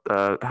about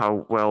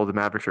how well the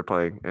Mavericks are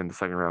playing in the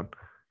second round.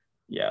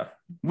 Yeah,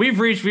 we've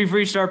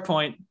reached our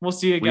point. We'll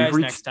see you We've guys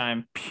reached- next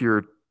time.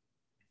 Pure,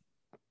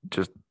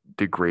 just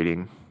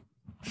degrading.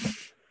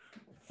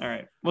 All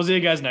right, we'll see you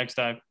guys next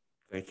time.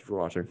 Thank you for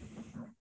watching.